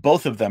object.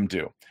 Both of them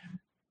do.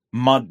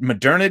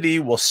 Modernity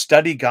will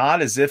study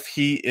God as if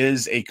he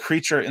is a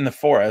creature in the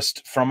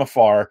forest from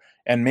afar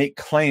and make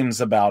claims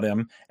about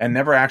him and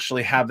never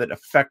actually have it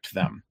affect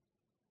them.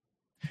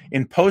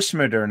 In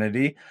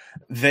postmodernity,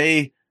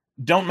 they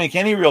don't make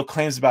any real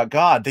claims about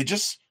God.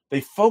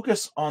 They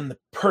focus on the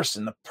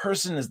person. The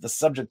person is the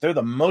subject. They're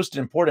the most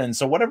important. And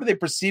so whatever they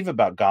perceive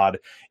about God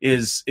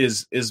is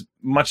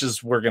much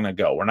as we're going to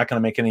go. We're not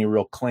going to make any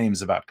real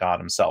claims about God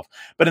himself.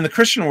 But in the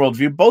Christian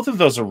worldview, both of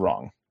those are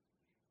wrong.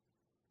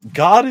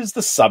 God is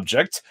the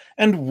subject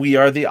and we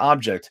are the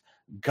object.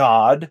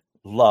 God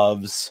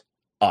loves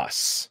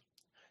us.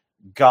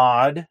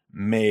 God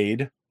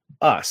made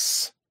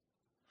us.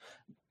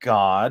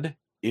 God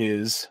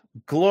is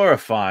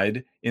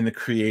glorified in the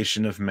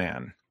creation of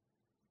man.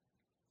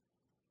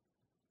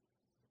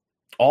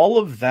 All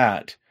of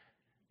that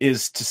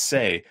is to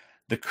say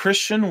the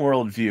Christian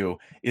worldview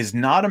is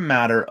not a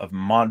matter of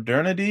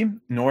modernity,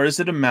 nor is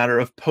it a matter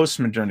of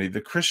postmodernity.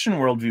 The Christian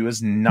worldview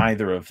is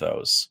neither of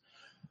those.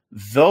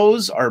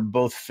 Those are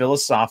both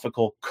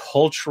philosophical,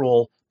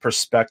 cultural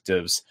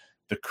perspectives.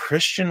 The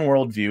Christian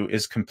worldview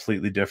is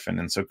completely different.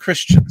 And so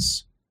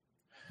Christians,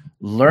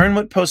 learn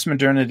what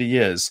postmodernity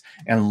is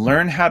and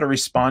learn how to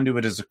respond to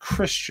it as a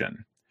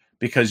Christian,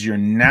 because your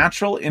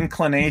natural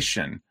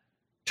inclination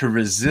to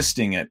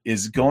resisting it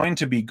is going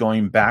to be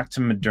going back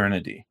to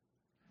modernity.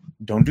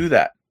 Don't do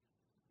that.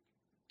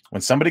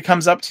 When somebody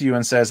comes up to you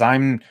and says,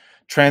 I'm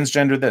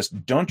transgender this,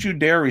 don't you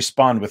dare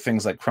respond with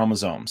things like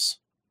chromosomes.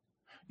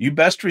 You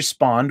best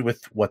respond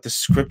with what the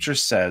scripture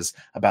says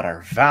about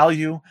our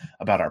value,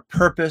 about our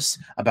purpose,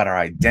 about our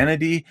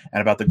identity,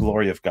 and about the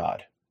glory of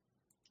God.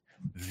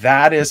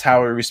 That is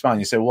how we respond.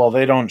 You say, well,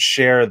 they don't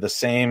share the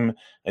same,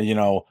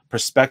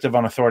 perspective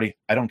on authority.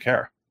 I don't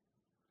care.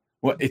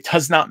 Well, it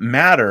does not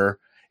matter.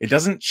 It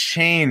doesn't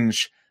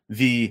change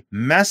the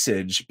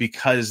message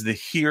because the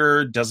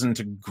hearer doesn't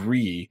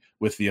agree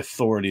with the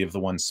authority of the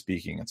one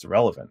speaking. It's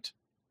irrelevant.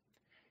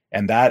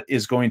 And that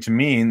is going to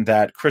mean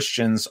that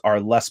Christians are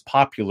less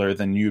popular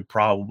than you'd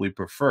probably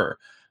prefer.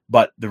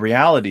 But the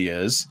reality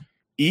is,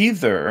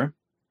 either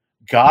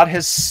God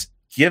has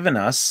given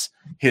us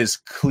his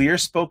clear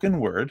spoken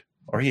word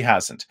or he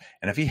hasn't.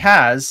 And if he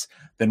has,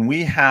 then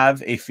we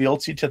have a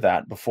fealty to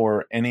that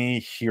before any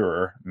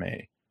hearer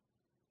may.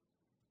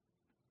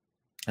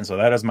 And so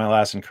that is my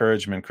last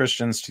encouragement,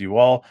 Christians, to you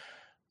all.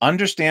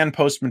 understand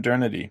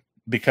postmodernity,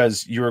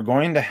 because you're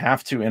going to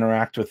have to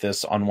interact with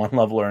this on one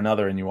level or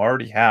another, and you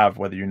already have,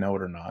 whether you know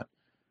it or not.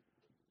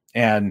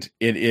 And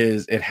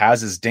it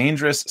has its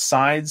dangerous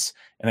sides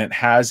and it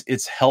has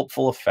its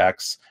helpful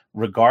effects.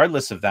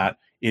 Regardless of that,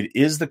 it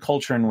is the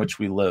culture in which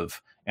we live,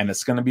 and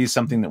it's going to be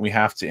something that we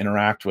have to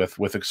interact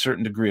with a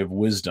certain degree of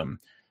wisdom.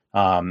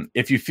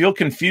 If you feel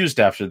confused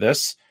after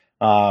this,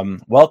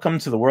 welcome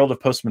to the world of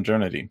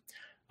postmodernity.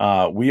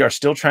 We are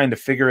still trying to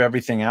figure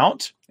everything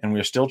out, and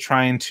we're still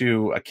trying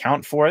to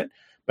account for it.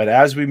 But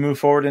as we move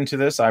forward into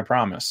this, I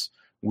promise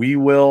we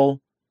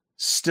will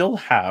still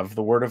have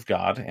the Word of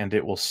God, and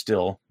it will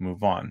still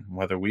move on,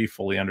 whether we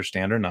fully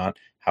understand or not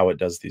how it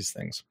does these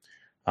things.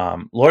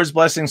 Lord's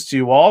blessings to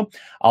you all.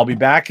 I'll be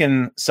back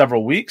in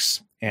several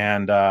weeks,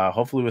 and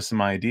hopefully with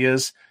some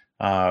ideas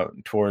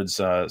towards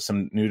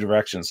some new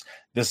directions.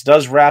 This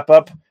does wrap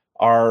up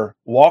our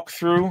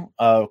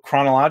walkthrough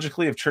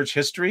chronologically of church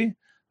history.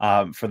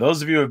 For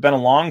those of you who have been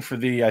along for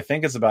I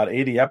think it's about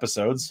 80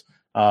 episodes,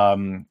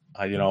 my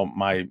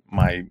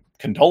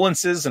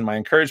condolences and my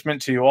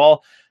encouragement to you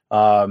all.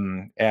 As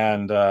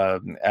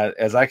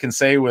I can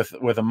say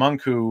with a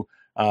monk who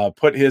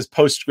put his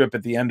postscript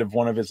at the end of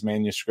one of his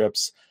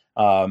manuscripts,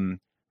 the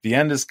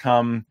end has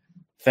come.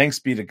 Thanks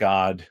be to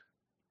God.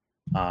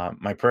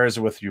 My prayers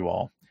are with you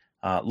all.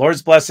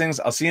 Lord's blessings.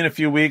 I'll see you in a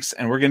few weeks,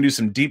 and we're going to do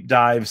some deep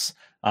dives,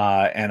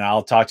 and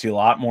I'll talk to you a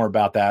lot more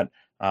about that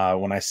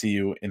when I see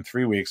you in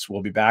 3 weeks.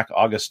 We'll be back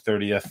August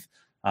 30th.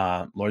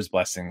 Lord's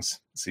blessings.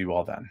 See you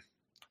all then.